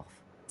showing off.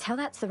 Tell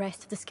that to the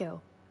rest of the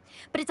school.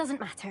 But it doesn't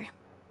matter.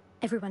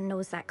 Everyone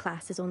knows that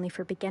class is only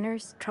for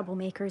beginners,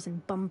 troublemakers,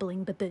 and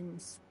bumbling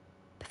baboons.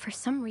 But for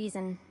some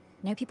reason,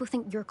 now people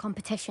think you're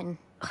competition.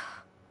 Ugh,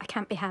 I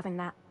can't be having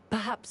that.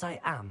 Perhaps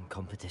I am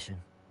competition.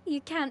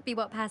 You can't be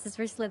what passes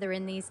for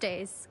Slytherin these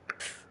days.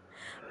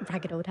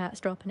 Ragged old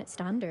hat's dropping its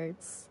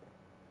standards.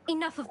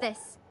 Enough of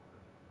this.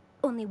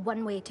 Only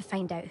one way to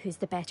find out who's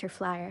the better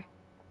flyer.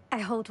 I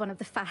hold one of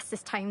the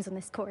fastest times on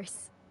this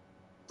course.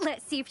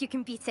 Let's see if you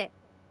can beat it.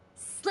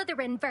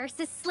 Slytherin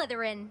versus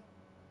Slytherin.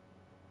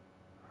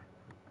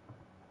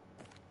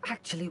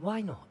 Actually,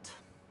 why not?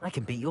 I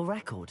can beat your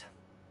record.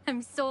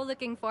 I'm so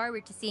looking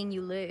forward to seeing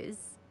you lose.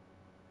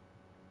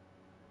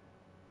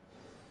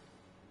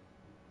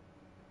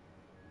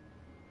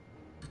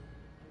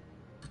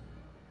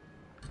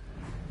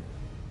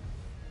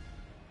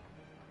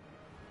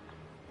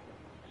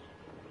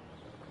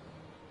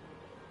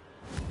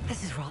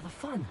 This is rather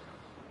fun.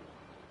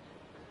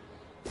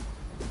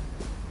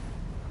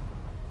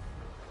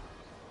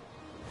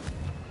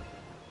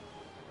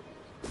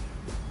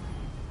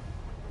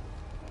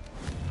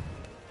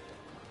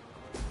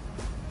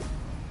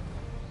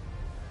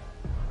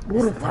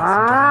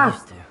 Kurva!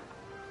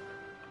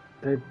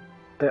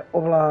 To je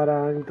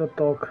ovládání, to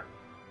tok.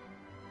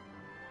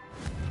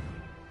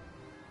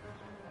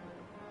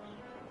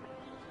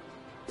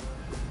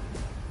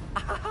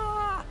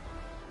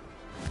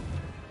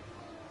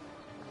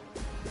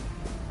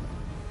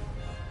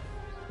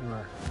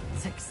 Ne.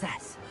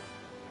 Success.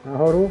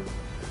 Nahoru.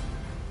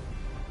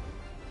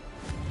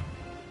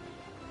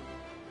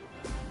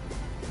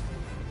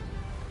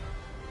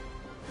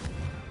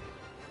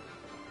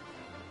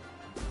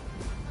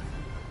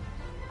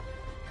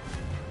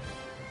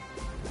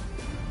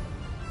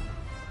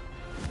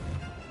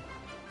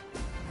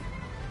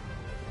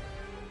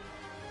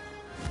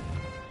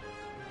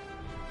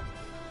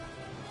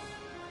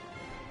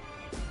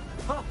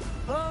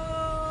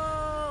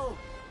 Oh!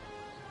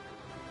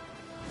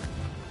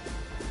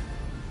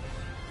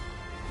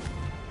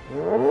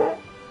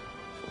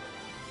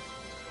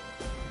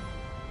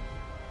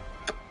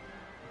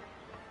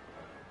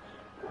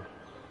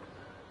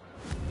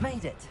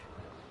 Made it.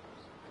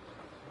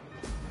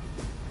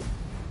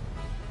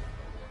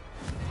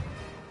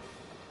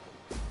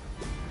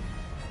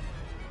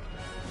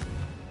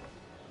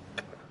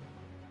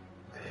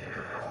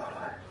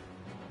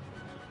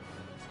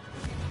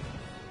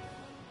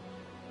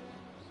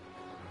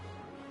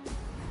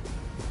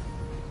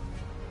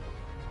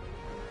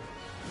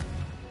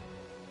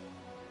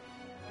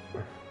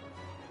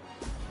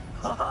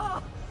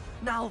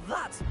 Now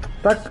that's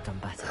Tak, done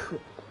better.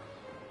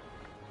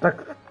 tak,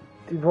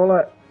 ty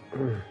vole.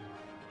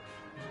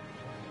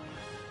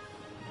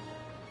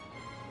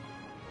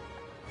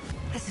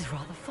 This is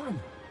rather fun.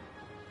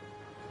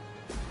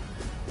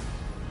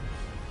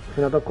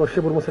 Na to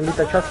koši budu muset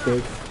lítat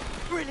častěji.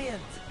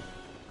 Brilliant.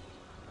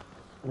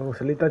 Budu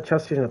muset lítat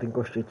častěji na tým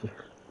koštěti.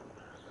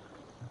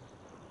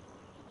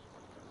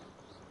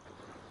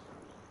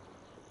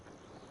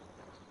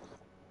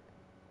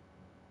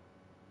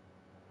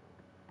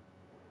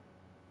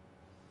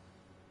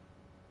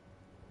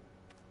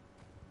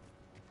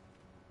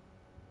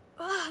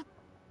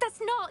 That's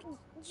not...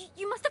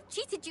 You must have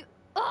cheated, you...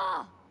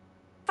 Oh!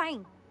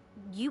 Fine.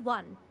 You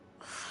won.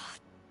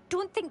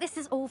 Don't think this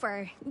is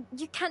over.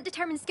 You can't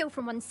determine skill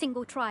from one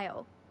single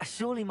trial.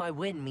 Surely my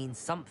win means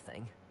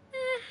something.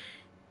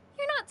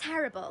 You're not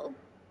terrible,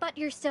 but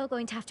you're still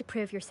going to have to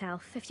prove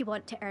yourself if you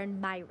want to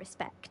earn my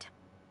respect.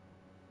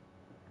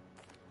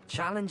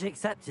 Challenge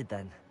accepted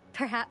then.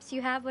 Perhaps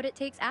you have what it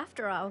takes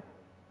after all.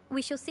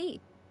 We shall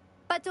see.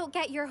 But don't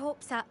get your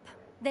hopes up.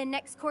 The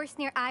next course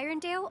near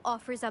Irondale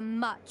offers a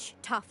much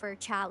tougher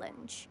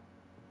challenge.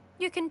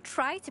 You can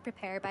try to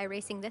prepare by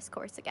racing this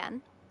course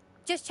again.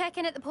 Just check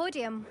in at the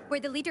podium, where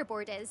the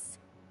leaderboard is.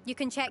 You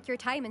can check your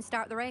time and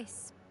start the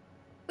race.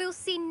 We'll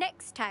see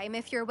next time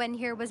if your win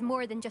here was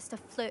more than just a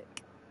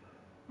fluke.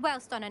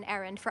 Whilst on an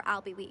errand for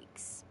Albie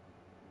Weeks.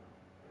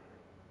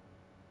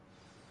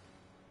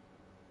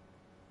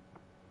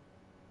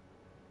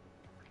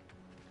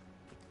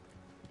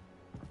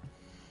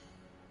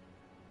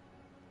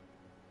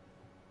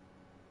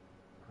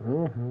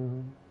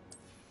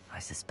 I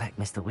suspect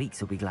Mr.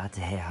 Weeks will be glad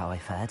to hear how I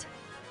fared.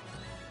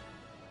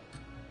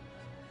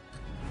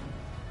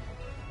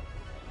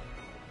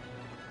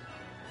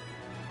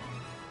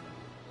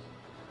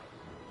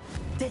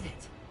 Did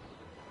it!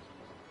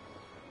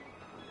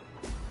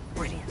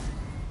 Brilliant.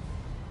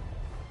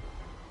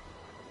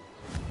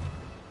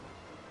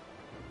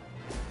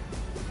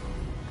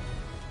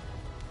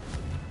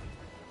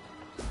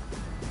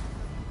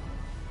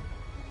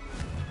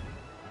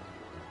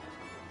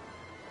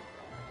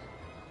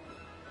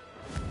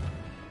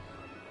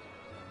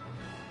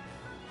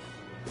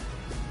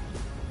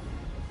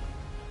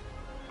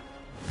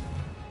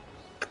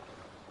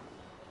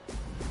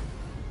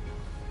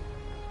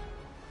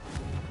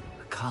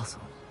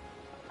 Castle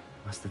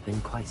must have been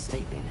quite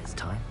stately in its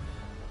time.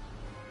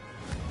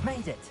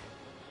 Made it!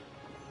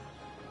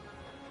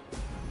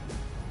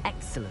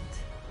 Excellent.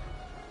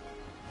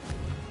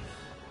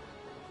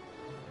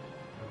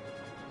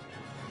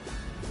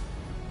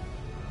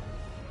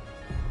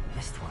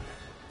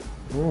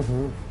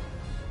 Mhm.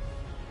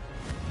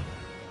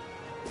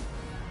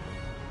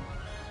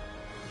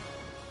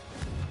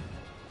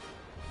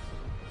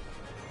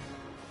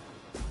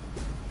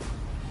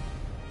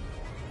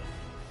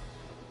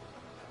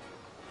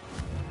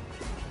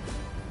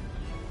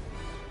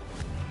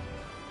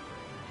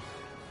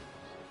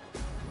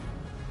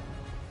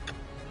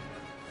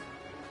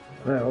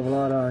 To je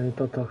ovládání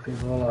toto, ty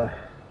vole.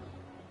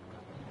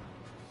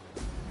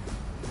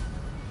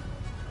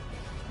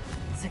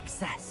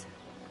 Success.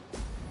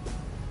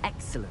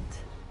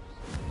 Excellent.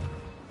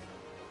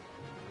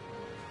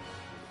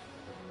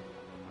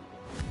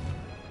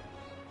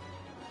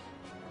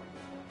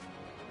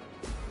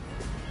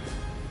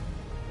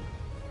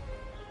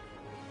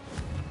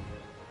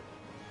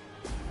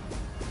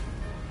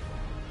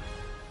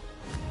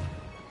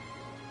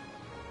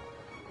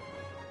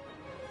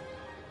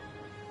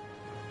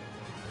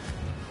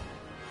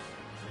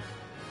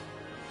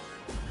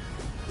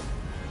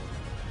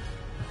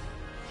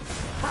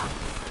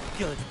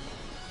 Good.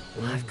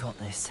 I've got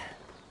this.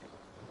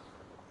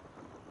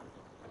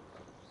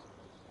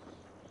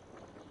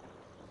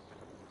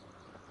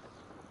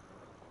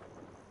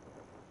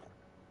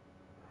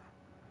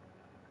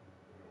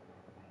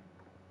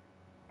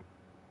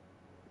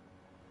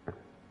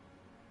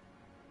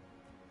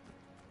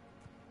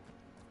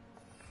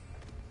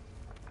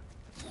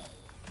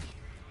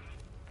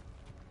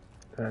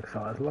 Jak se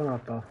lezlo na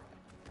to?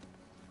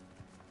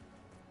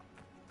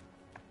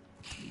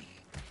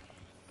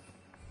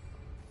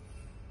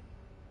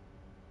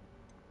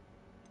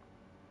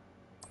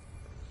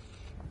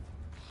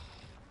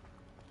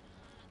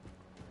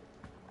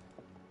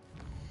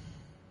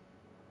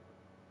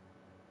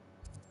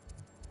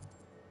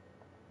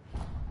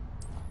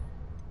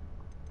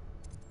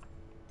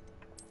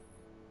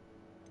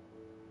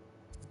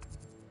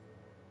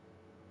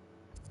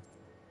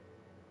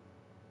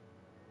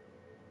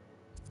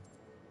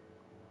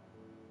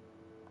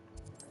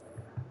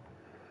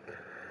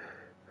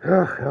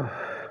 Ach jo.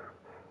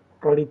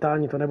 Pro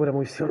lítání to nebude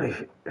můj silný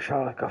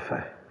šálek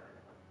kafe.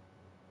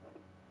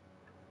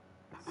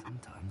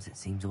 Sometimes it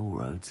seems all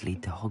roads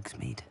lead to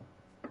Hogsmeade.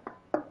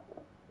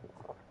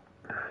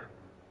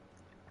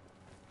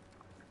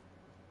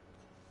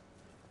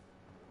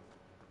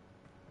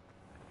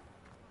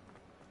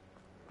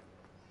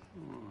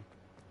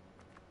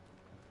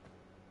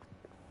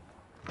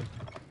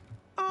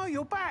 Oh,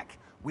 you're back!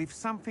 With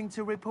something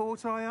to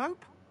report, I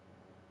hope?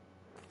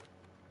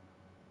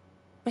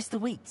 Mr.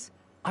 Wheats,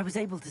 I was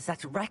able to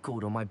set a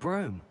record on my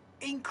broom.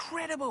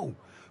 Incredible!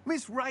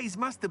 Miss Reyes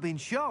must have been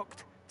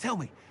shocked. Tell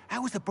me,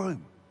 how was the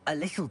broom? A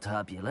little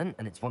turbulent,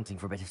 and it's wanting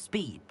for a bit of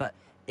speed, but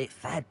it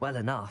fared well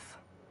enough.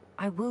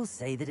 I will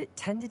say that it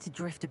tended to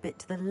drift a bit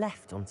to the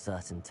left on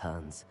certain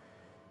turns.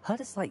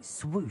 Heard a slight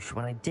swoosh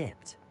when I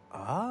dipped.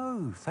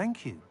 Oh,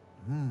 thank you.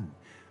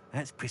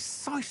 That's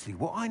precisely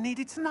what I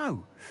needed to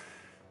know.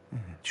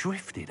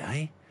 Drifted,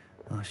 eh?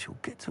 I shall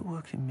get to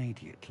work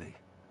immediately.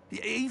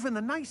 Even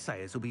the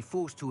naysayers will be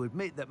forced to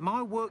admit that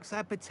my work's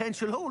had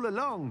potential all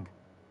along.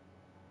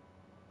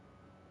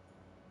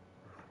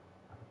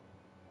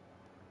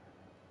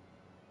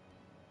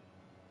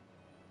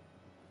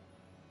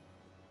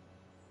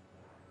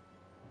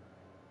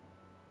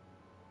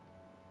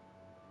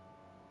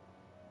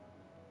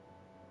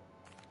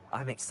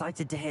 I'm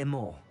excited to hear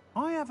more.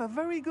 I have a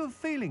very good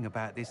feeling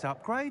about this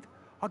upgrade.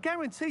 I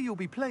guarantee you'll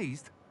be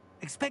pleased.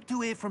 Expect to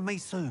hear from me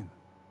soon.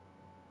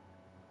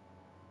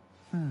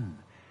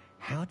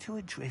 How to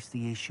address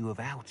the issue of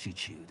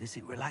altitude as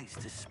it relates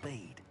to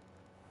speed?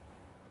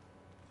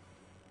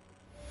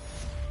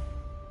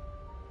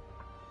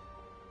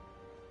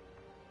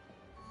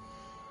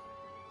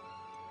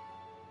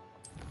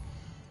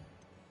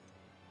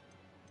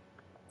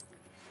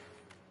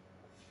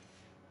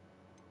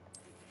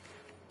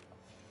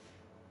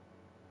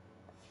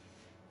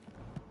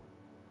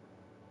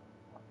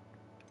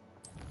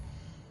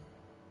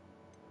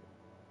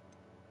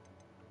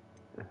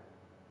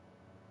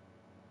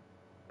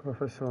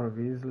 Profesor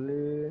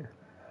Weasley.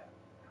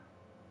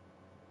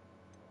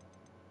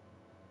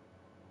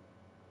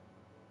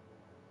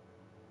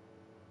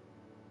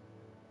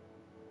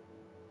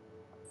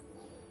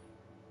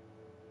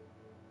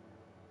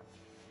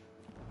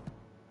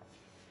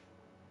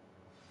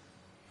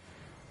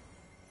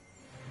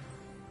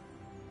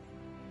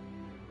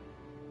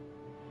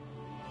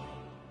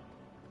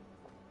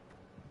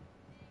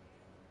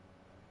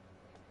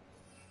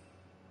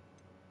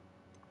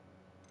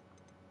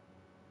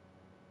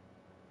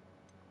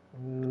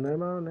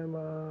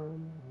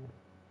 Nemám.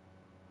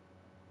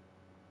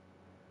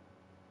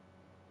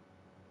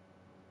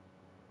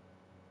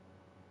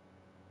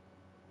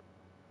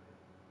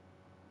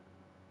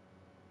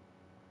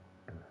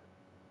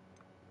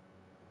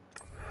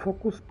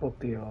 Fokus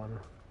potion.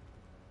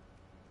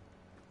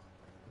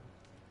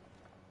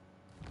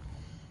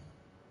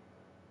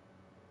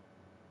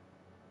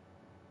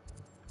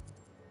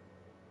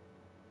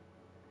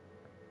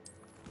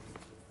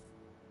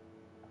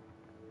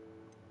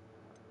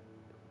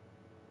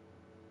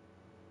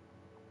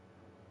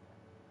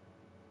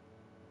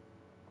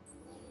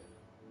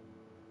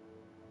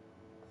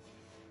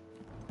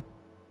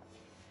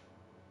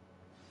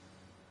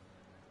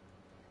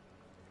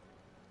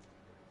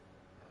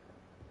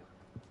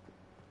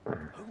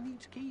 Who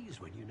needs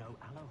keys when you know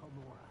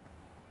Alohomora?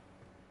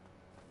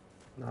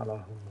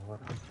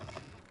 Alohomora.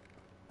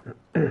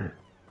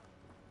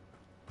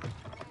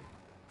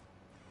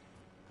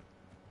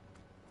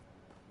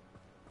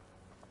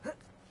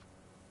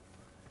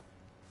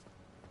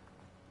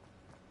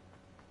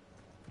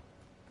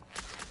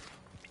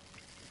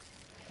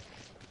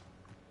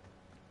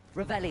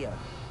 Revelio.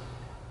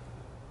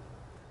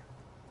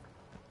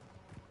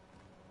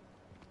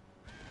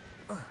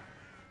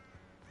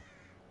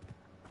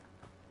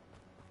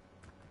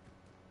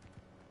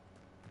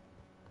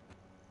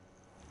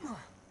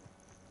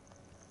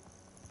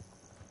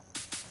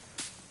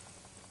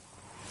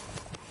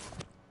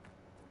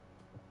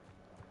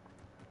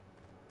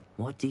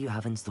 What do you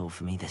have in store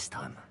for me this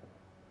time?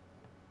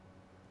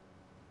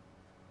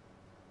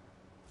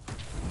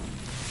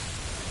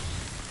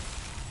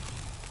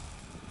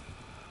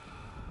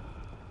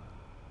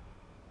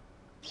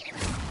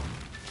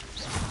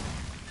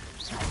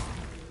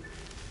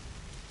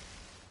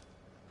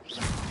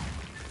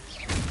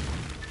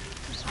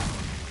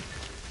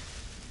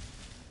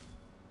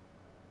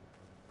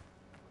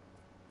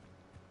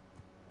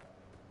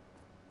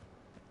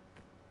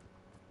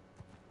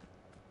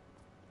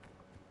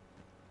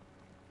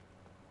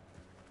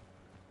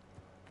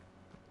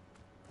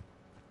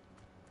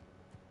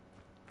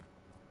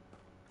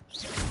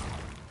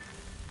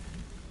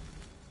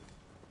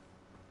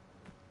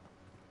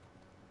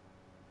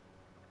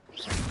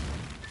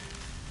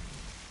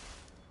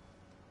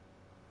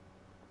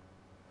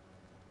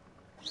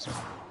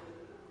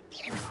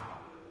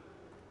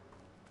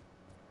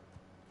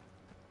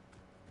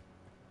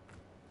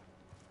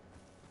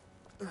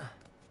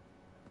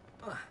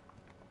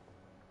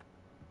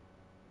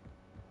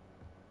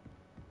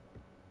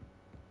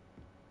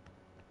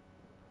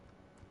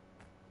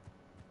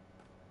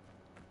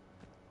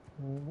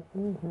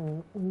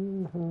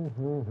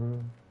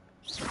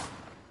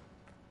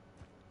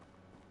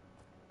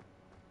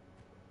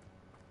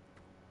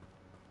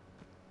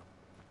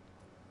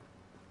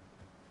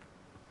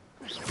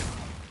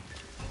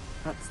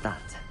 That's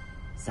that.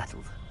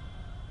 Settled.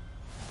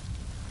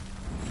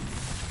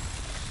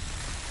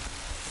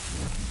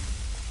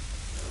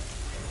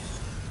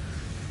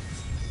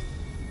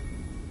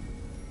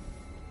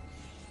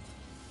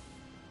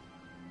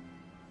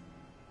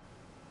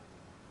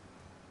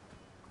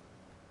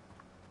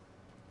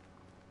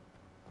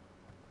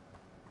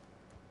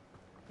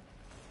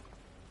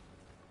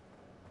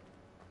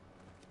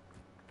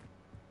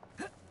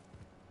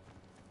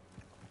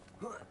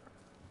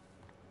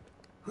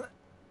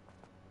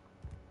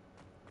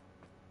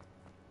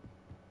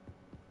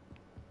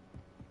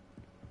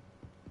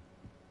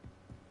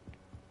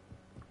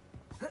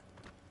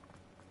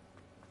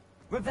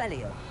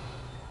 Revelio.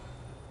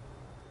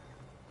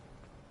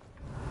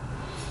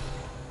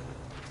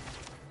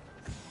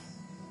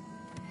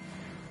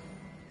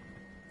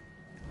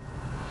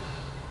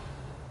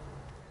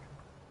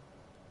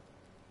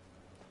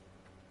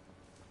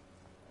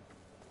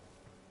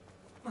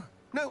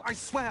 No, I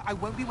swear I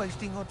won't be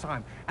wasting your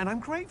time, and I'm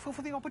grateful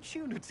for the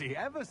opportunity,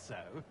 ever so.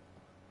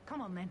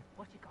 Come on then,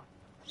 what you got?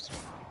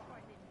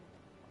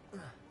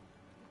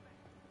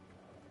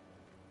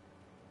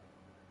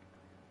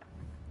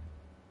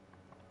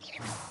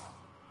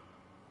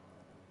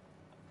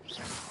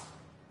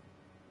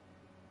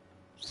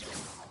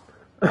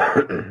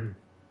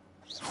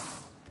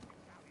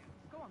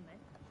 Go on then,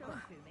 show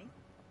it to me.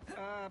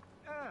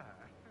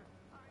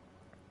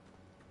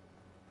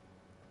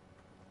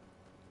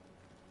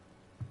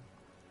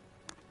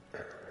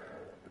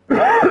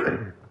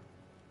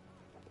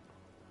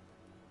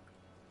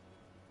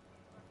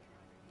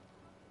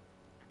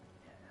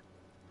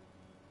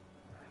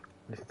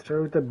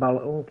 Vystřelujte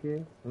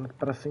balónky nad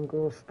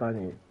prasinkovou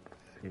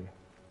stanicí.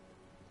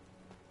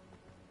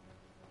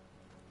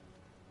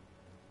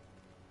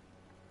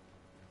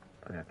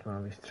 Tak jak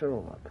mám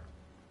vystřelovat?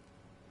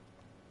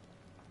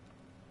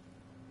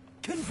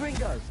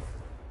 Confringo!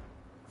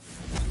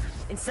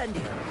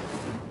 Incendio!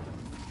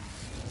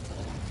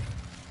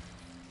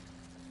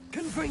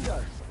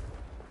 Confringo!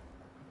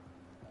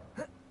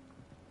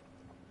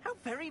 How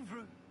very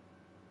rude.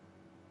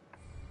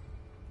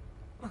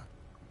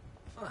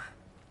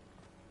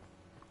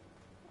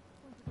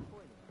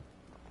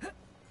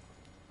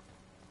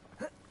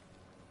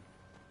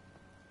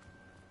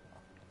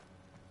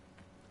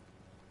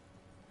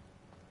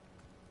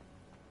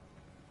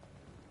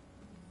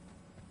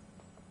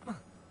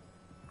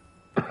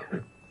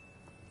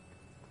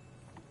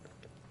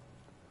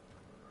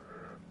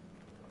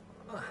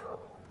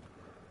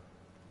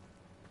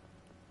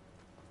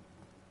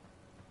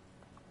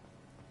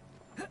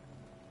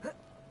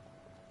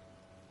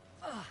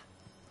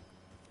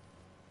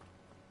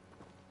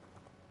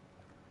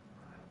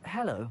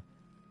 Hello.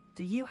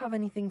 Do you have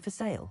anything for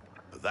sale?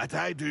 That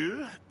I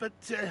do, but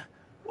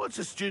what's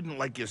a student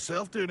like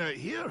yourself doing out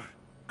here?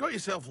 Got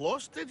yourself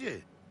lost, did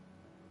you?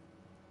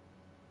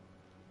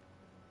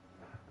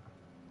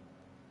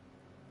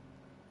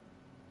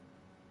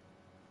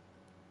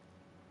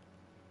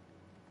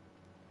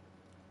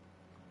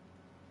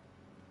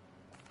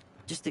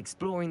 Just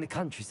exploring the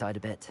countryside a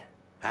bit.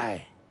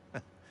 Aye.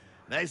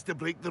 Nice to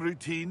break the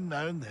routine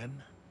now and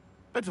then.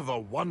 Bit of a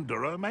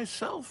wanderer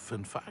myself,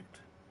 in fact.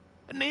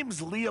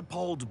 Name's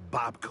Leopold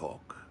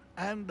Babcock,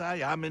 and I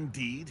am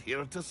indeed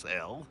here to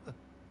sell.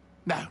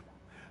 Now,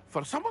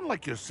 for someone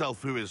like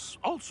yourself who is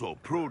also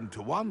prone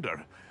to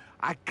wander,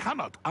 I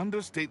cannot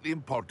understate the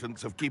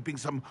importance of keeping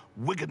some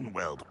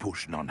Wiggenweld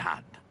potion on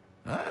hand.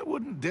 I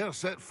wouldn't dare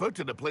set foot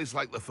in a place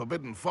like the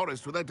Forbidden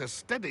Forest without a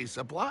steady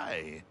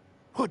supply.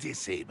 What do you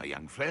say, my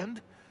young friend?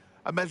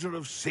 A measure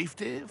of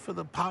safety for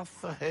the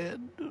path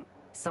ahead?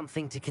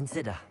 Something to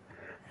consider.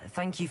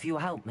 Thank you for your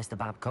help, Mr.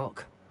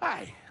 Babcock.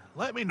 Aye,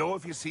 let me know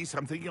if you see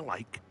something you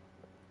like.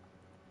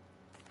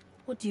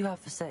 What do you have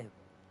for sale?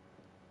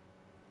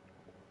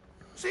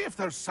 See if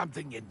there's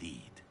something you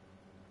need.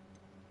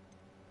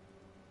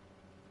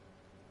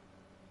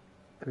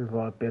 Ty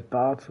vole,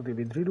 5, co ty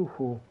vydří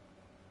duchu.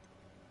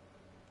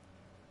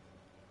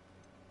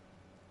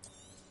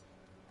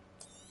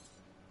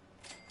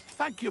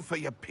 Thank you for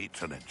your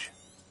patronage.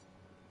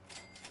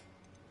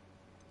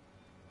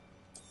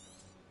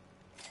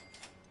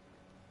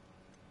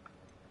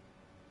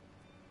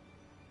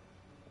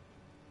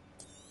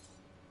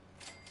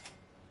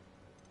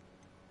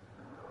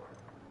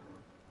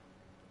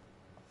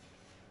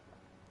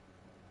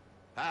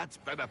 That's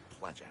been a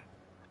pleasure.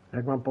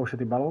 Jak mám pouštět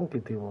ty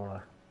balonky, ty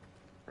vole?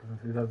 To jsem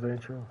si zase do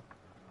něčeho.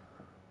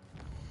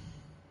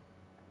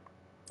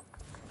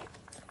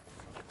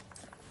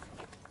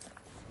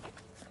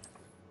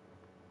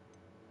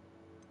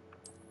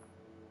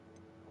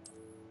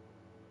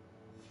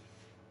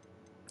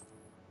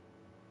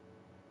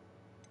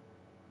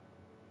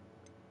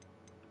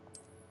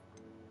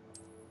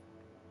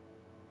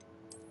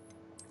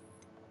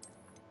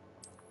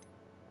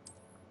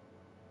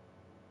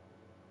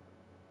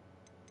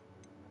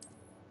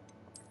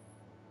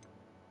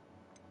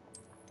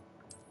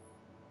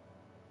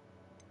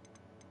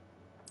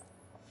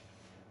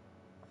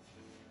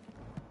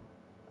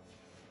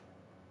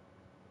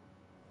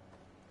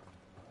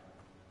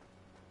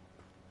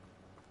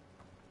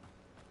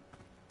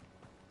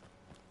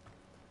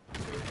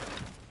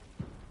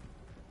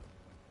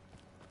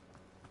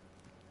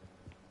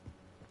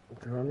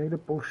 Teď mám někde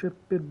pouštět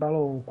 5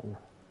 balónků.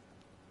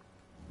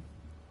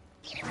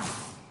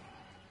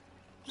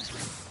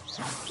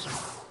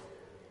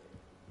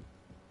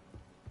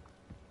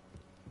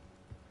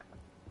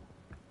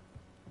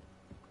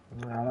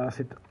 Ale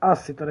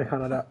asi to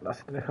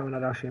necháme na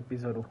další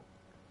epizodu.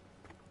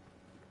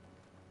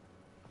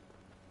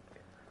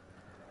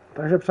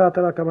 Takže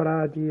přátelé a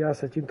kamarádi, já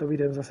se tímto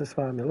videem zase s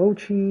vámi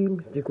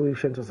loučím. Děkuji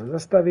všem, co se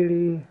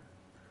zastavili.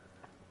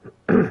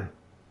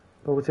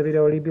 Pokud se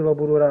video líbilo,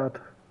 budu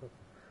rád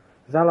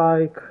za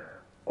like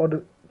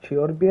či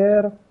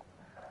odběr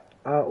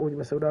a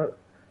uvidíme se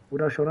u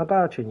dalšího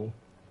natáčení.